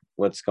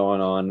what's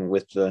going on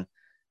with the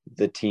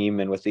team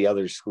and with the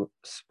other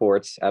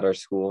sports at our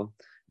school.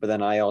 But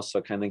then I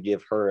also kind of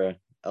give her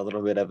a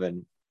little bit of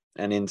an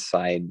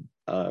inside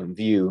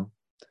view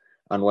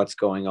on what's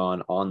going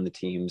on the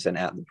teams and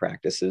at the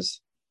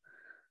practices.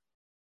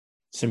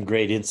 Some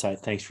great insight.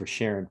 Thanks for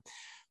sharing.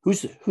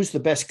 Who's the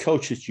best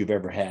coach that you've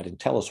ever had, and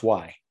tell us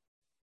why?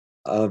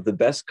 The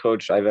best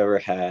coach I've ever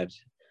had,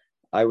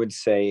 I would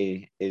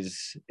say,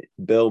 is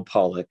Bill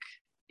Pollock.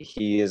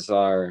 He is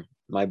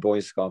my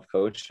boys golf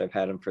coach. I've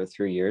had him for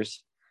 3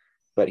 years,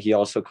 but he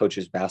also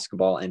coaches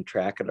basketball and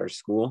track at our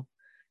school.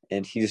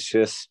 And he's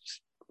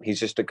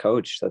just a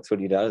coach. That's what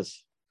he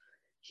does.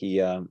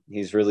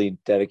 He's really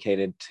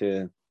dedicated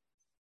to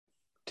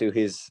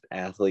his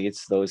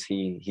athletes, those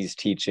he's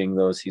teaching,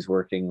 those he's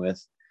working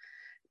with.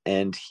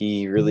 And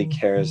he really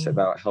cares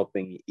about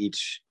helping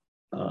each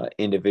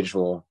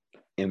individual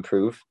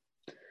improve.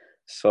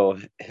 So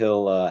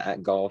he'll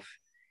at golf,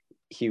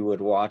 he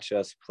would watch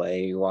us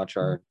play, watch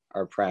our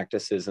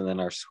practices and then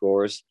our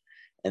scores,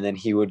 and then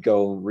he would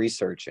go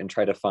research and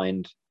try to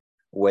find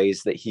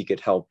ways that he could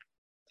help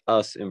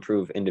us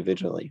improve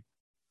individually.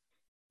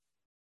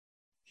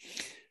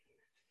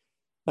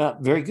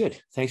 Very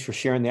good. Thanks for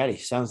sharing that. He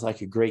sounds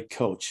like a great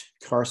coach.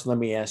 Carson, let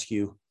me ask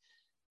you,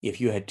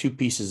 if you had 2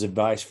 pieces of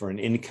advice for an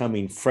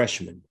incoming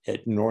freshman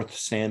at North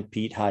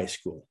Sanpete High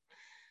School,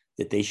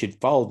 that they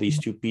should follow these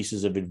 2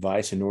 pieces of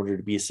advice in order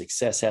to be a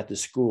success at the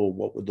school,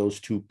 what would those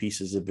 2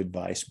 pieces of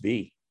advice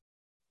be?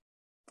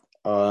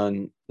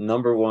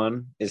 Number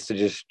 1 is to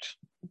just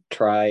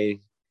try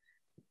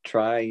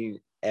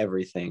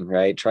everything,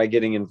 right? Try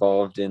getting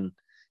involved in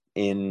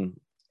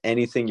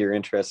anything you're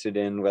interested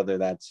in, whether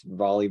that's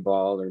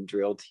volleyball or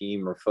drill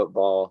team or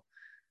football,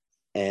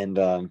 and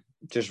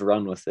just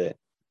run with it,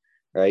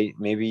 right?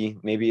 Maybe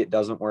it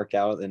doesn't work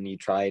out and you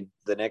try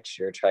the next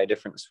year, try a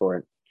different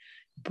sport.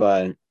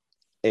 But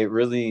it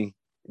really,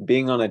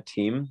 being on a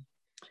team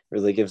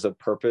really gives a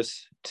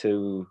purpose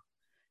to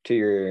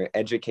your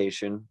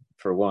education.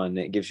 For one,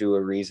 it gives you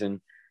a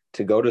reason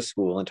to go to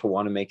school and to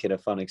want to make it a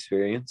fun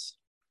experience.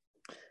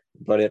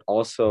 But it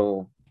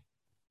also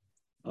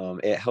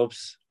it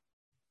helps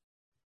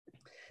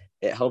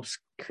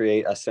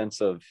create a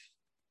sense of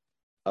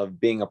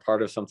being a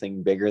part of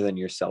something bigger than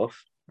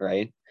yourself,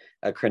 right?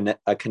 A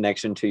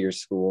connection to your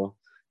school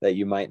that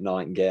you might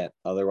not get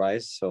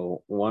otherwise.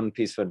 So one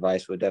piece of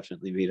advice would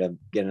definitely be to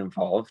get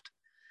involved.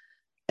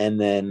 And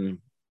then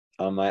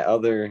my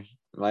other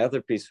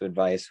piece of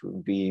advice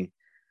would be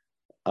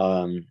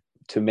to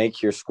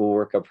make your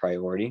schoolwork a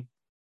priority,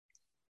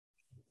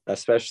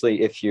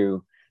 especially if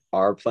you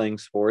are playing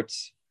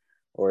sports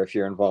or if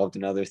you're involved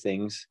in other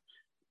things.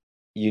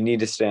 You need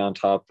to stay on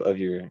top of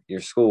your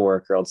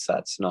schoolwork, or else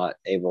you're not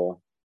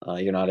able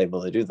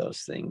to do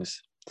those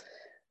things.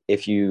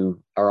 If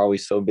you are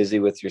always so busy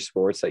with your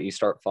sports that you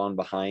start falling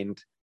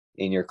behind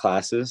in your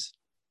classes,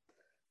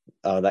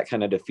 that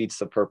kind of defeats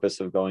the purpose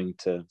of going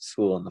to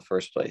school in the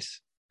first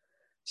place.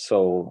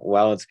 So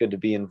while it's good to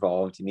be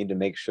involved, you need to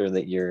make sure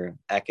that your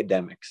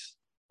academics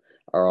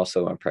are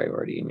also a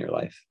priority in your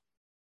life.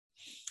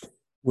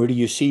 Where do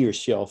you see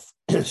yourself,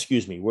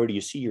 where do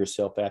you see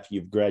yourself after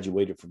you've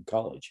graduated from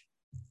college?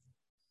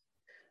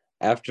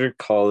 After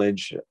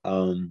college,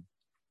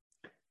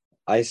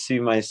 I see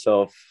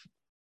myself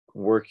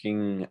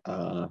working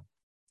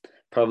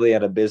probably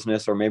at a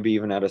business or maybe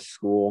even at a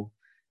school.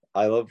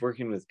 I love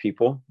working with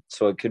people,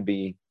 so it could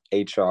be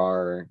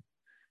HR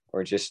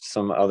or just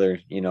some other,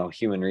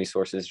 human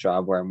resources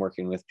job where I'm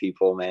working with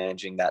people,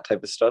 managing that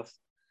type of stuff.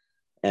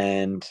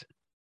 And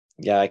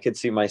yeah, I could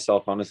see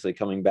myself honestly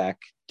coming back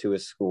to a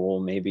school,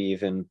 maybe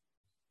even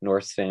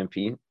North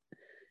Sanpete,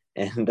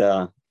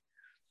 and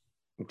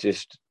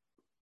just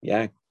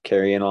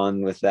carrying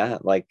on with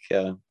that, like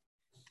kind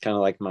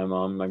of like my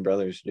mom and my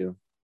brothers do.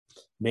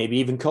 Maybe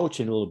even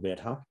coaching a little bit,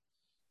 huh?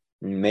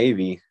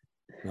 Maybe.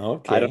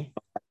 Okay. I don't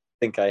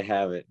think I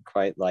have it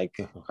quite like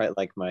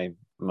my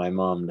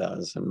mom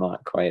does. I'm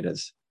not quite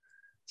as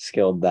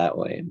skilled that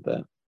way,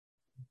 but.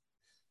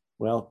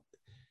 Well,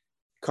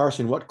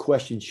 Carson, what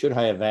question should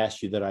I have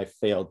asked you that I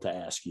failed to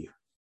ask you?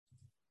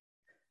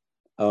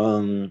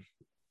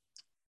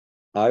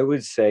 I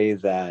would say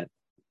that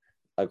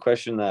a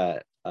question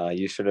that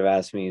you should have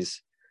asked me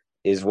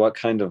is what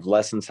kind of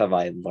lessons have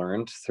I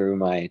learned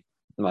through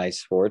my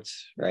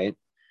sports, right?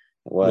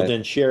 Well,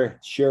 then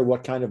share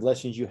what kind of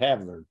lessons you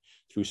have learned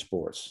through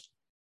sports?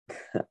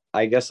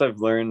 I guess I've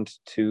learned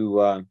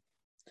to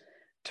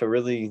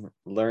really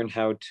learn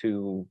how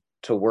to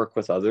work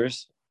with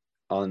others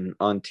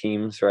on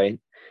teams, right?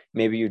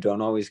 Maybe you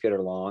don't always get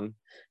along,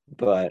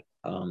 but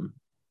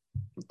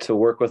to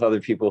work with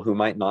other people who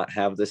might not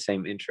have the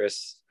same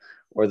interests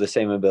or the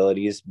same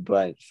abilities,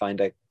 but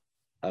find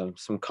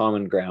some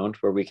common ground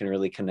where we can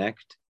really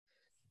connect,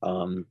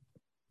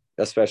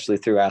 especially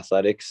through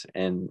athletics,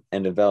 and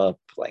develop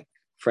like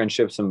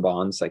friendships and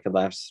bonds that could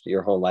last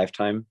your whole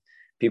lifetime.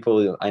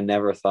 People I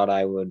never thought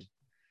I would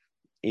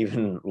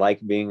even like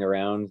being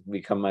around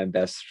become my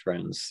best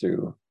friends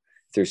through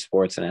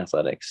sports and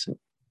athletics.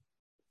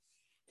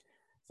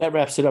 That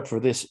wraps it up for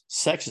this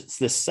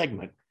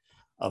segment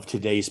of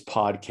today's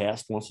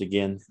podcast. Once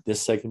again,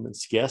 this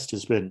segment's guest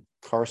has been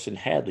Carson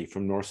Hadley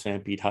from North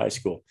Sanpete High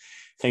School.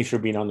 Thanks for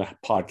being on the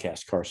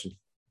podcast, Carson.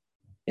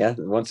 Yeah,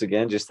 once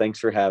again, just thanks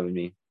for having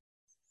me.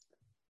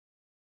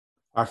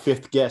 Our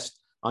fifth guest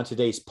on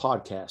today's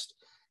podcast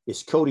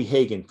is Cody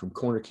Hagan from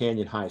Corner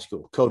Canyon High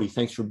School. Cody,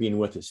 thanks for being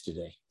with us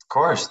today. Of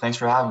course. Thanks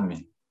for having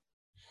me.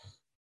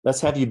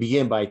 Let's have you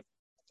begin by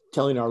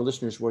telling our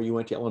listeners where you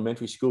went to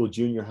elementary school,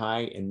 junior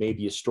high, and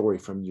maybe a story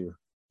from your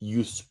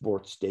youth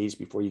sports days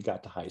before you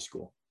got to high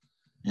school.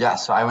 Yeah,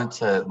 so I went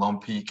to Lone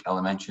Peak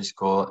Elementary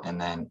School and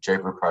then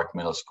Draper Park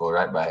Middle School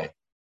right by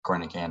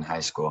Corner Canyon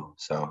High School.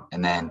 So,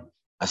 and then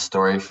a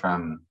story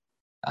from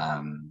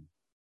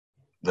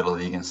Little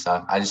League and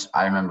stuff.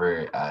 I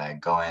remember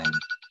going,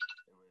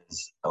 it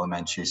was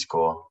elementary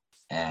school,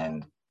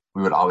 and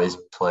we would always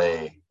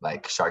play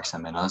like sharks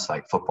and minnows,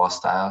 like football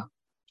style,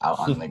 out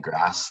on the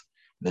grass.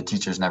 The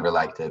teachers never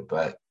liked it,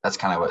 but that's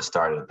kind of what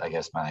started, I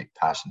guess, my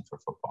passion for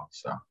football.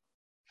 So.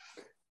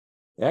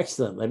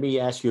 Excellent. Let me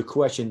ask you a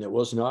question that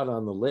was not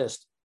on the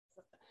list.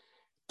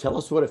 Tell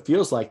us what it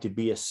feels like to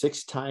be a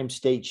 6-time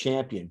state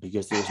champion,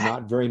 because there's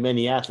not very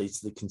many athletes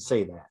that can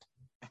say that.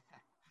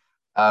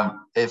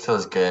 It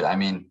feels good. I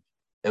mean,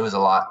 it was a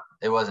lot.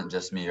 It wasn't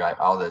just me, right?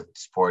 All the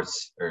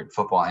sports, or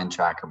football and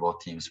track, are both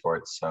team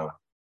sports. So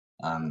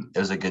it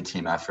was a good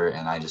team effort.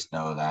 And I just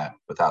know that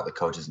without the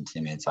coaches and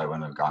teammates, I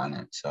wouldn't have gotten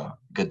it. So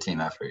good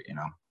team effort, you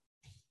know.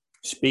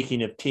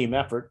 Speaking of team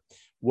effort,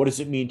 what does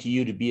it mean to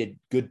you to be a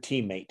good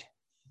teammate?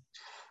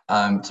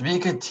 To be a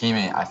good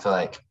teammate, I feel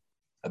like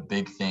a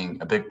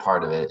big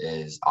part of it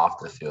is off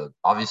the field.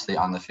 Obviously,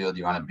 on the field,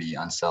 you want to be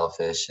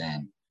unselfish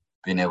and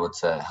being able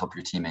to help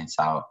your teammates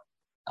out.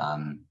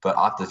 But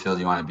off the field,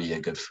 you want to be a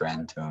good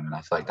friend to them. And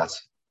I feel like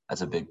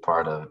that's a big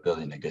part of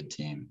building a good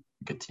team,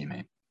 a good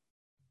teammate.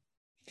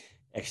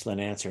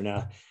 Excellent answer.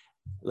 Now,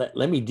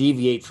 let me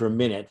deviate for a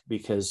minute,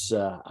 because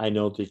I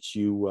know that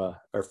you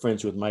are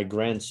friends with my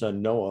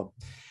grandson, Noah.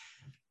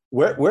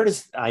 Where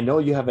does, I know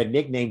you have a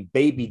nickname,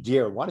 Baby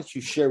Deer. Why don't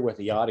you share with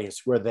the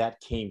audience where that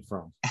came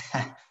from?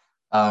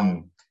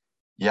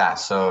 Yeah,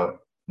 so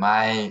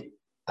my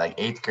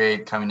 8th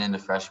grade coming into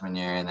freshman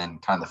year, and then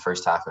kind of the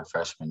first half of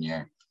freshman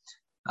year,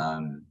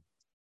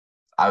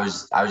 I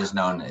was just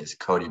known as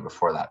Cody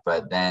before that.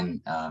 But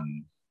then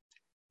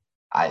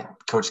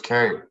Coach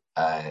Carrot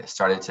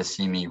started to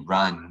see me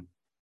run,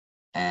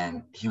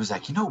 and he was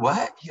like, you know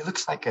what? He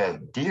looks like a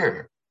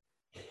deer,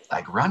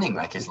 like running,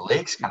 like his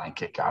legs kind of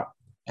kick out.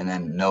 And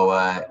then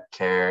Noah,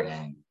 Carrot,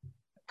 and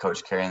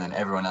Coach Carrot, and then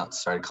everyone else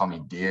started calling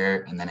me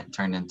Deer. And then it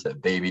turned into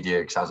Baby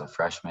Deer because I was a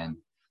freshman.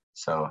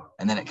 So,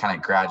 and then it kind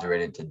of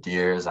graduated to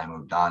Deer as I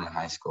moved on in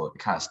high school. It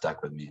kind of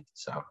stuck with me.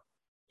 So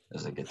it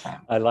was a good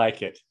time. I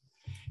like it.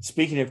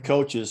 Speaking of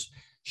coaches,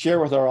 share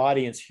with our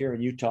audience here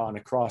in Utah and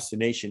across the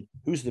nation,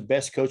 who's the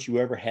best coach you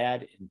ever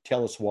had, and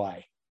tell us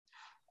why.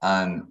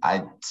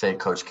 I'd say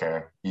Coach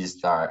Carrot.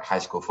 He's our high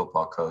school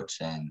football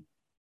coach. And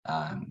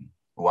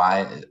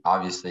why?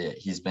 Obviously,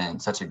 he's been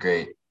such a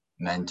great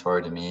mentor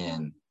to me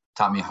and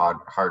taught me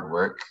hard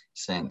work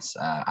since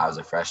I was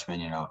a freshman,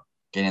 you know,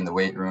 getting in the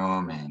weight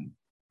room and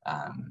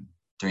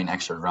doing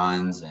extra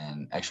runs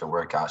and extra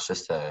workouts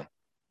just to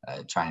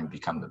try and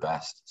become the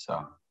best.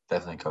 So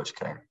definitely Coach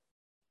Carrot.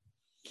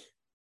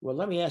 Well,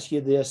 let me ask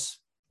you this.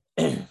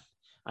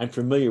 I'm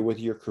familiar with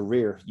your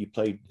career. You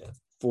played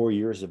 4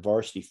 years of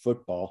varsity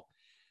football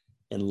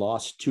and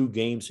lost 2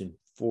 games in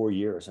 4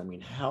 years. I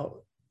mean,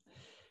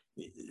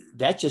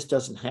 that just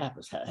doesn't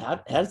happen.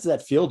 How does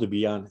that feel to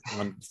be on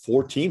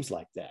 4 teams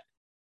like that?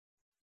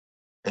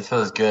 It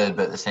feels good,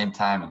 but at the same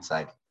time, it's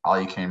like all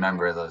you can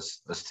remember are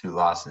those 2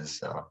 losses.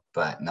 So,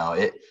 but no,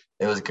 it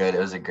was good. It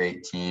was a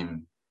great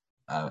team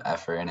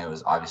effort, and it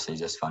was obviously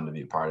just fun to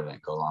be a part of it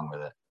and go along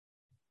with it.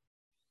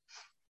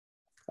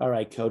 All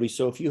right, Cody.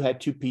 So if you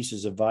had 2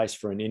 pieces of advice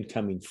for an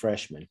incoming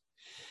freshman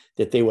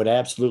that they would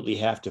absolutely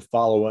have to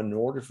follow in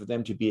order for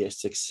them to be a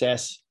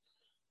success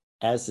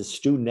as a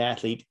student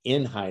athlete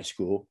in high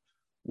school,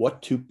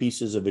 what 2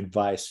 pieces of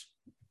advice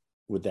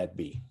would that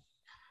be?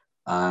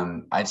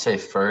 I'd say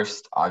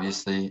first,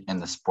 obviously, in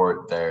the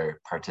sport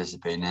they're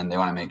participating in, they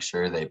want to make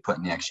sure they put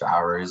in the extra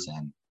hours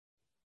and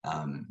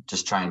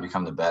just try and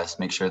become the best,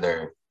 make sure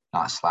they're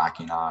not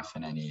slacking off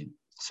in any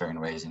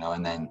certain ways, you know.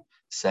 And then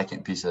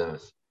second piece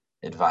of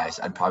advice,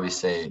 I'd probably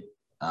say,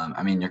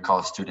 you're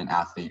called a student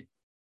athlete.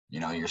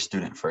 you're a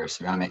student first.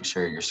 You want to make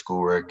sure your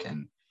schoolwork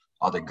and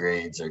all the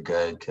grades are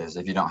good, because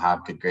if you don't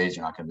have good grades,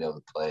 you're not going to be able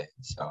to play.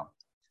 So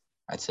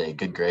I'd say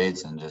good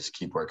grades and just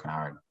keep working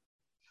hard.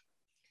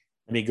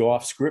 Let me go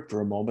off script for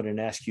a moment and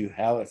ask you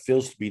how it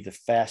feels to be the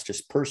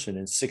fastest person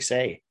in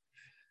 6A.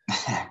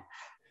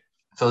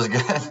 Feels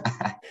good.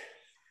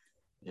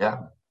 Yeah.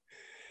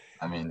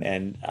 I mean,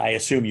 and I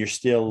assume you're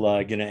still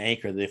going to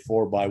anchor the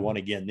 4x1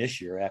 again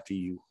this year after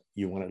you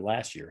won it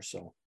last year.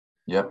 So,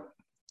 yep.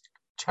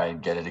 Try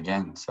and get it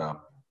again. So,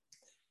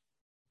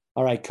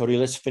 all right, Cody,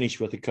 let's finish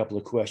with a couple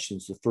of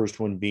questions. The first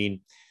one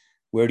being,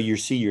 where do you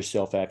see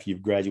yourself after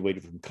you've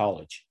graduated from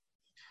college?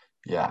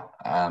 Yeah.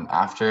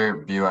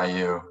 After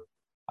BYU,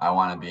 I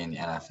want to be in the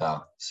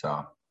NFL.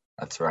 So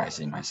that's where I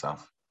see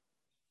myself.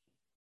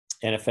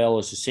 NFL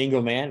as a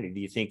single man, or do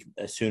you think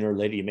sooner or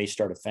later you may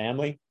start a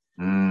family?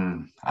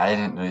 I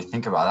didn't really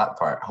think about that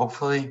part.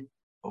 Hopefully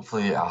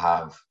I'll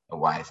have a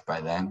wife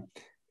by then.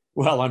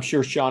 Well, I'm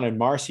sure Sean and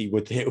Marcy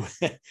would. They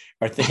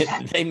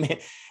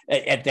may,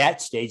 at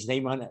that stage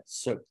they might not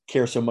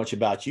care so much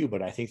about you,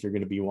 but I think they're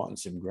going to be wanting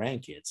some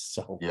grandkids.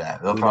 So yeah,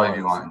 they'll probably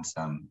be wanting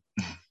some.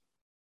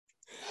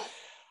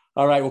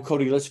 All right, well,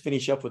 Cody, let's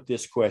finish up with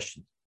this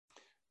question.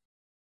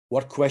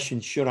 What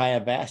question should I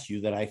have asked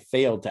you that I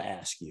failed to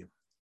ask you?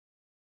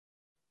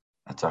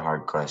 That's a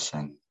hard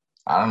question.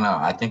 I don't know.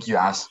 I think you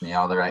asked me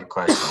all the right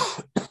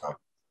questions. So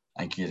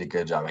I think you did a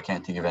good job. I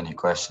can't think of any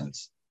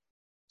questions.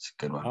 It's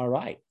a good one. All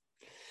right.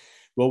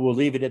 Well, we'll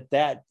leave it at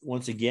that.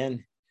 Once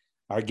again,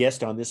 our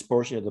guest on this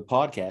portion of the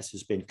podcast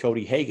has been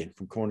Cody Hagan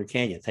from Corner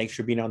Canyon. Thanks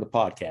for being on the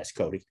podcast,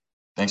 Cody.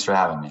 Thanks for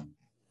having me.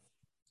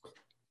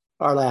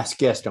 Our last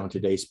guest on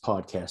today's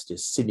podcast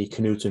is Sydney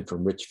Knudsen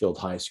from Richfield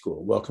High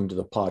School. Welcome to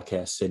the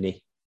podcast,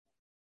 Sydney.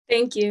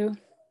 Thank you.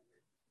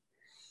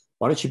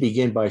 Why don't you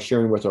begin by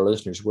sharing with our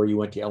listeners where you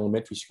went to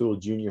elementary school,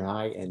 junior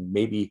high, and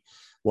maybe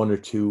one or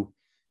two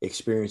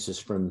experiences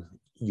from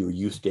your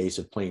youth days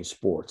of playing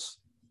sports?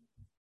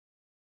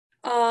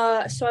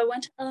 So I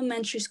went to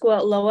elementary school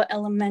at Loa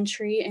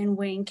Elementary in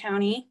Wayne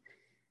County.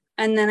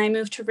 And then I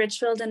moved to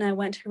Richfield and I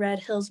went to Red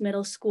Hills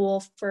Middle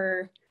School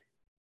for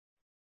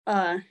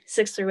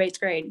 6th through 8th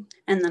grade.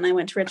 And then I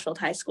went to Richfield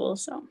High School.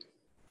 So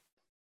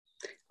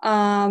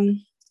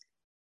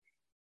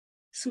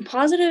some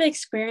positive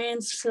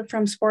experience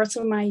from sports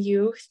in my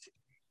youth.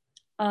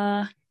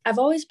 I've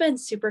always been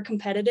super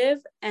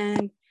competitive,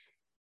 and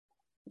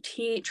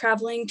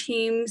traveling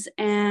teams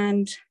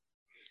and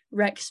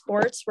rec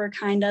sports were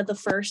kind of the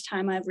first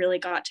time I've really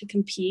got to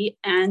compete.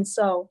 And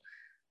so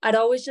I'd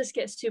always just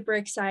get super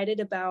excited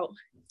about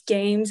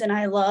games, and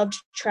I loved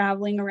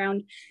traveling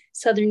around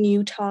Southern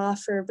Utah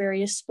for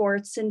various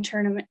sports and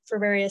for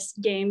various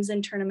games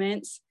and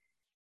tournaments.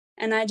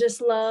 And I just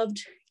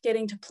loved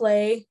getting to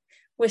play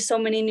with so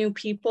many new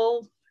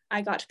people.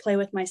 I got to play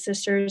with my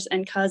sisters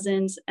and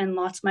cousins and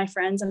lots of my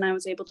friends, and I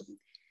was able to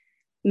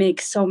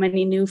make so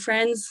many new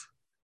friends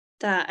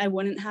that I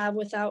wouldn't have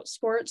without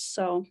sports.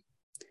 So,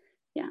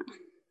 yeah.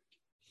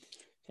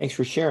 Thanks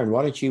for sharing.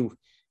 Why don't you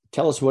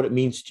tell us what it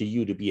means to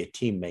you to be a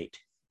teammate?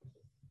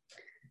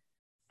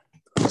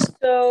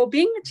 So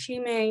being a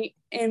teammate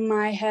in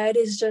my head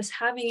is just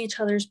having each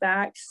other's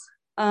backs.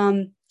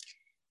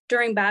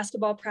 During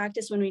basketball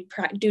practice, when we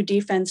do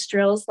defense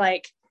drills,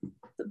 like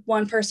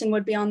one person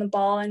would be on the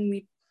ball, and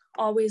we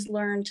always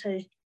learn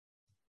to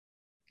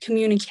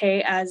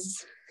communicate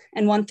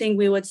and one thing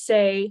we would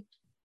say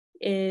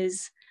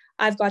is,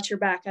 I've got your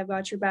back.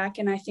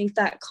 And I think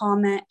that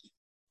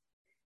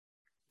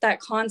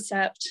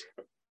concept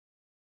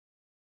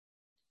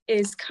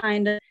is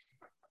kind of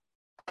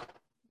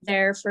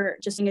there for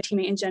just being a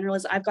teammate in general,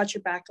 is I've got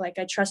your back. Like,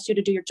 I trust you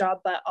to do your job,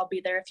 but I'll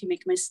be there if you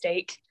make a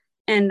mistake.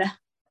 And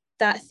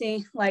that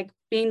thing, like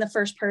being the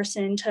first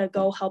person to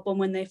go help them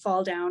when they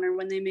fall down or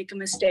when they make a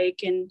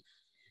mistake. And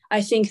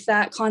I think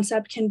that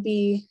concept can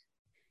be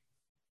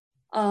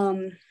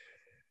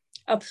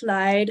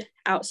applied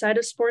outside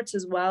of sports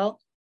as well.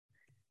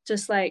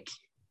 Just like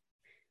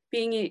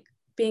being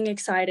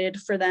excited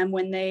for them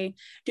when they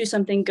do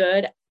something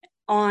good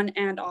on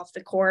and off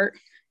the court,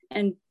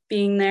 and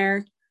being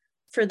there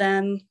for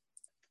them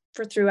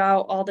for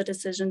throughout all the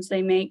decisions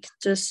they make,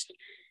 just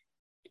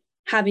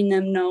having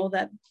them know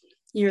that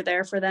you're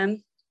there for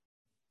them.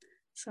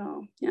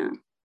 So, yeah.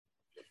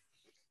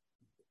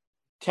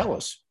 Tell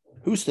us,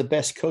 who's the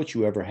best coach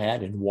you ever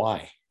had and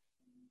why?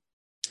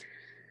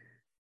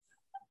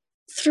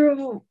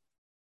 Throughout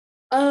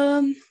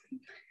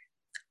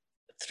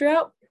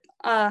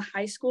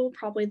high school,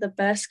 probably the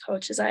best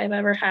coaches I've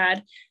ever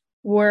had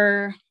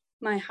were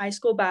my high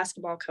school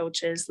basketball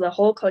coaches. The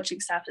whole coaching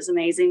staff is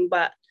amazing,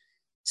 but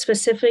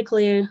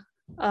specifically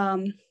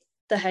the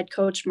head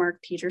coach,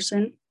 Mark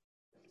Peterson.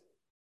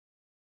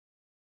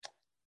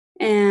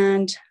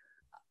 And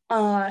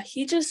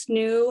he just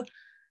knew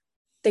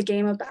the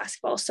game of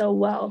basketball so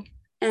well,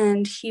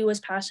 and he was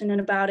passionate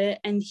about it,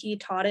 and he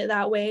taught it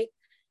that way.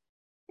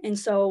 And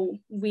so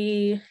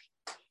we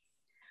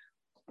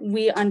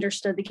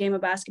understood the game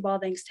of basketball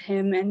thanks to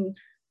him, and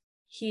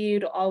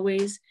he'd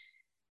always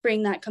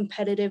bring that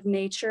competitive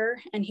nature,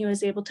 and he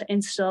was able to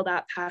instill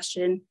that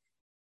passion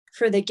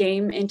for the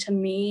game into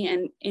me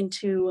and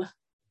into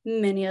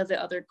many of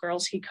the other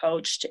girls he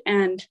coached.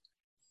 And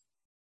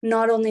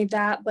not only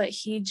that, but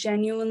he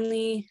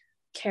genuinely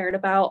cared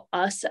about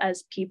us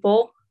as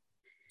people,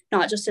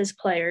 not just as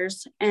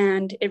players.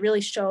 And it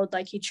really showed.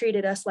 Like, he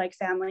treated us like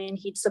family, and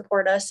he'd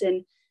support us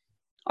in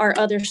our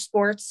other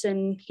sports,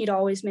 and he'd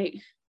always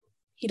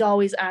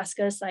ask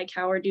us like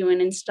how we're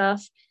doing and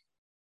stuff.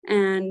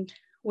 And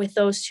with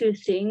those two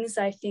things,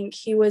 I think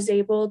he was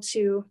able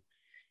to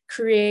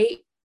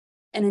create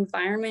an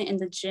environment in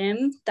the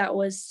gym that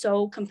was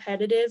so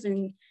competitive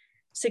and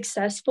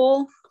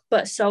successful,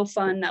 but so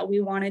fun that we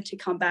wanted to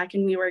come back,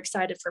 and we were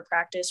excited for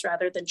practice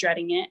rather than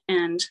dreading it.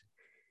 And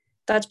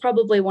that's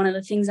probably one of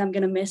the things I'm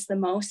going to miss the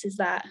most, is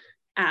that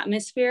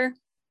atmosphere.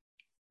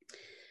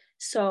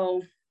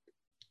 So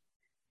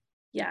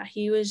yeah,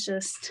 he was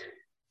just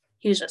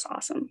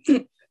awesome.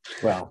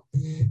 Well,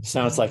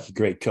 sounds like a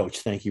great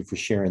coach. Thank you for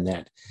sharing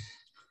that.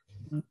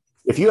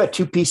 If you had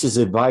two pieces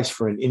of advice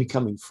for an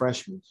incoming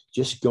freshman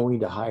just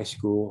going to high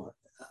school,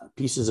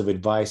 pieces of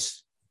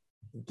advice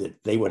that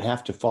they would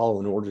have to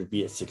follow in order to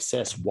be a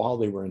success while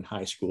they were in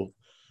high school,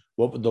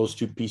 what would those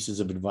two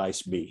pieces of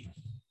advice be?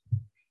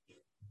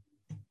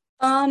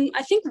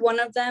 I think one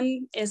of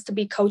them is to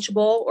be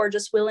coachable or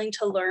just willing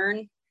to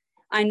learn.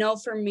 I know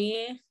for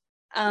me,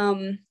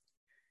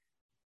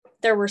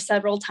 there were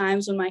several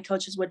times when my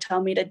coaches would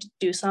tell me to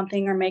do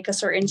something or make a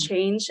certain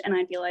change, and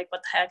I'd be like,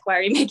 what the heck, why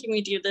are you making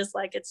me do this?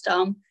 Like, it's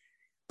dumb.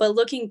 But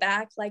looking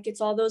back, like, it's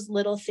all those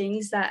little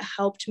things that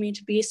helped me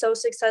to be so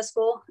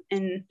successful,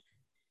 and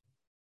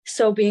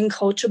so being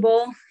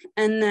coachable.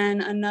 And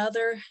then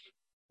another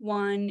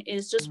one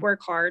is just work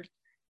hard.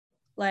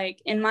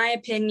 Like, in my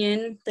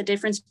opinion, the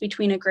difference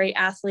between a great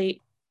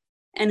athlete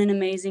and an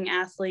amazing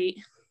athlete,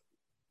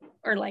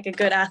 or like a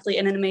good athlete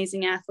and an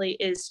amazing athlete,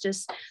 is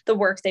just the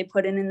work they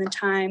put in and the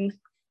time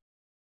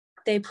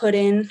they put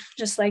in,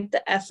 just like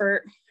the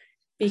effort,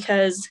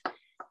 because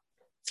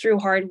through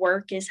hard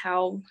work is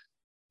how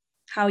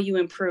you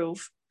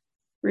improve,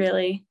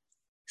 really.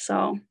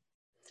 So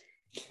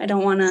I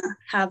don't want to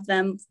have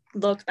them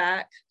look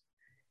back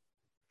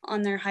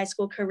on their high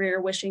school career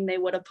wishing they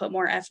would have put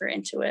more effort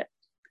into it.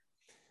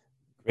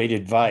 Great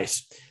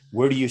advice.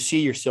 Where do you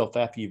see yourself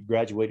after you've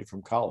graduated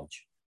from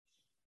college?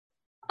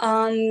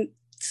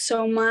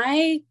 So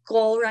my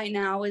goal right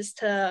now is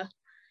to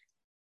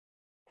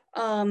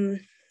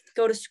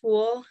go to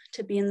school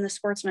to be in the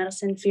sports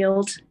medicine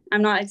field.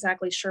 I'm not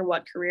exactly sure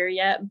what career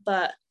yet,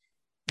 but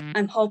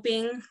I'm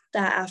hoping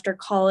that after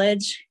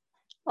college,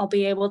 I'll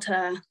be able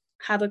to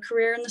have a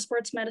career in the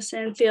sports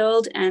medicine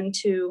field and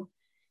to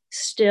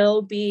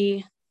still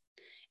be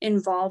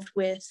involved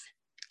with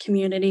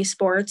community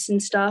sports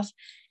and stuff,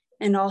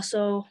 and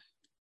also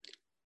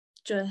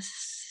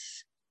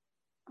just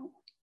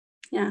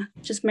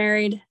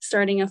married,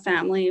 starting a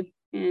family,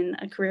 and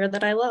a career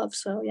that I love.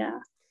 So yeah.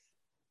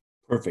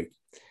 Perfect.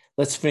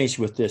 Let's finish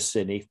with this,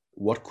 Sydney.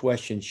 What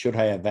question should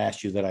I have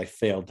asked you that I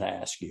failed to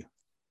ask you?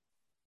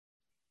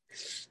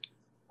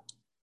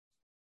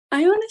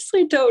 I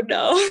honestly don't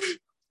know.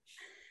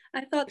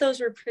 I thought those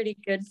were pretty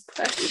good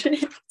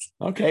questions.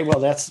 Okay, well,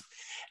 that's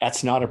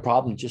not a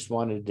problem. Just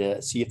wanted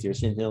to see if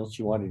there's anything else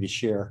you wanted to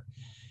share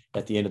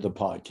at the end of the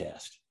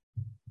podcast.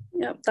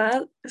 Yep,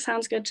 that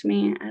sounds good to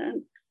me. I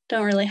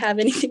don't really have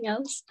anything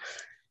else.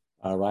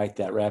 All right,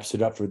 that wraps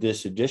it up for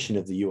this edition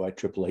of the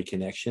UIAAA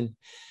Connection.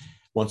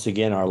 Once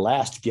again, our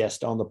last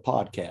guest on the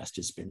podcast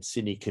has been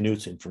Sydney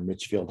Knutson from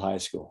Richfield High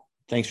School.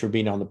 Thanks for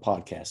being on the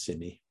podcast,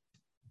 Sydney.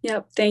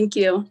 Yep, thank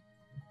you.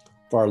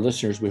 For our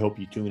listeners, we hope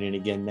you tune in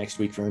again next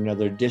week for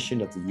another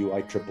edition of the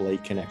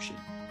UIAAA Connection.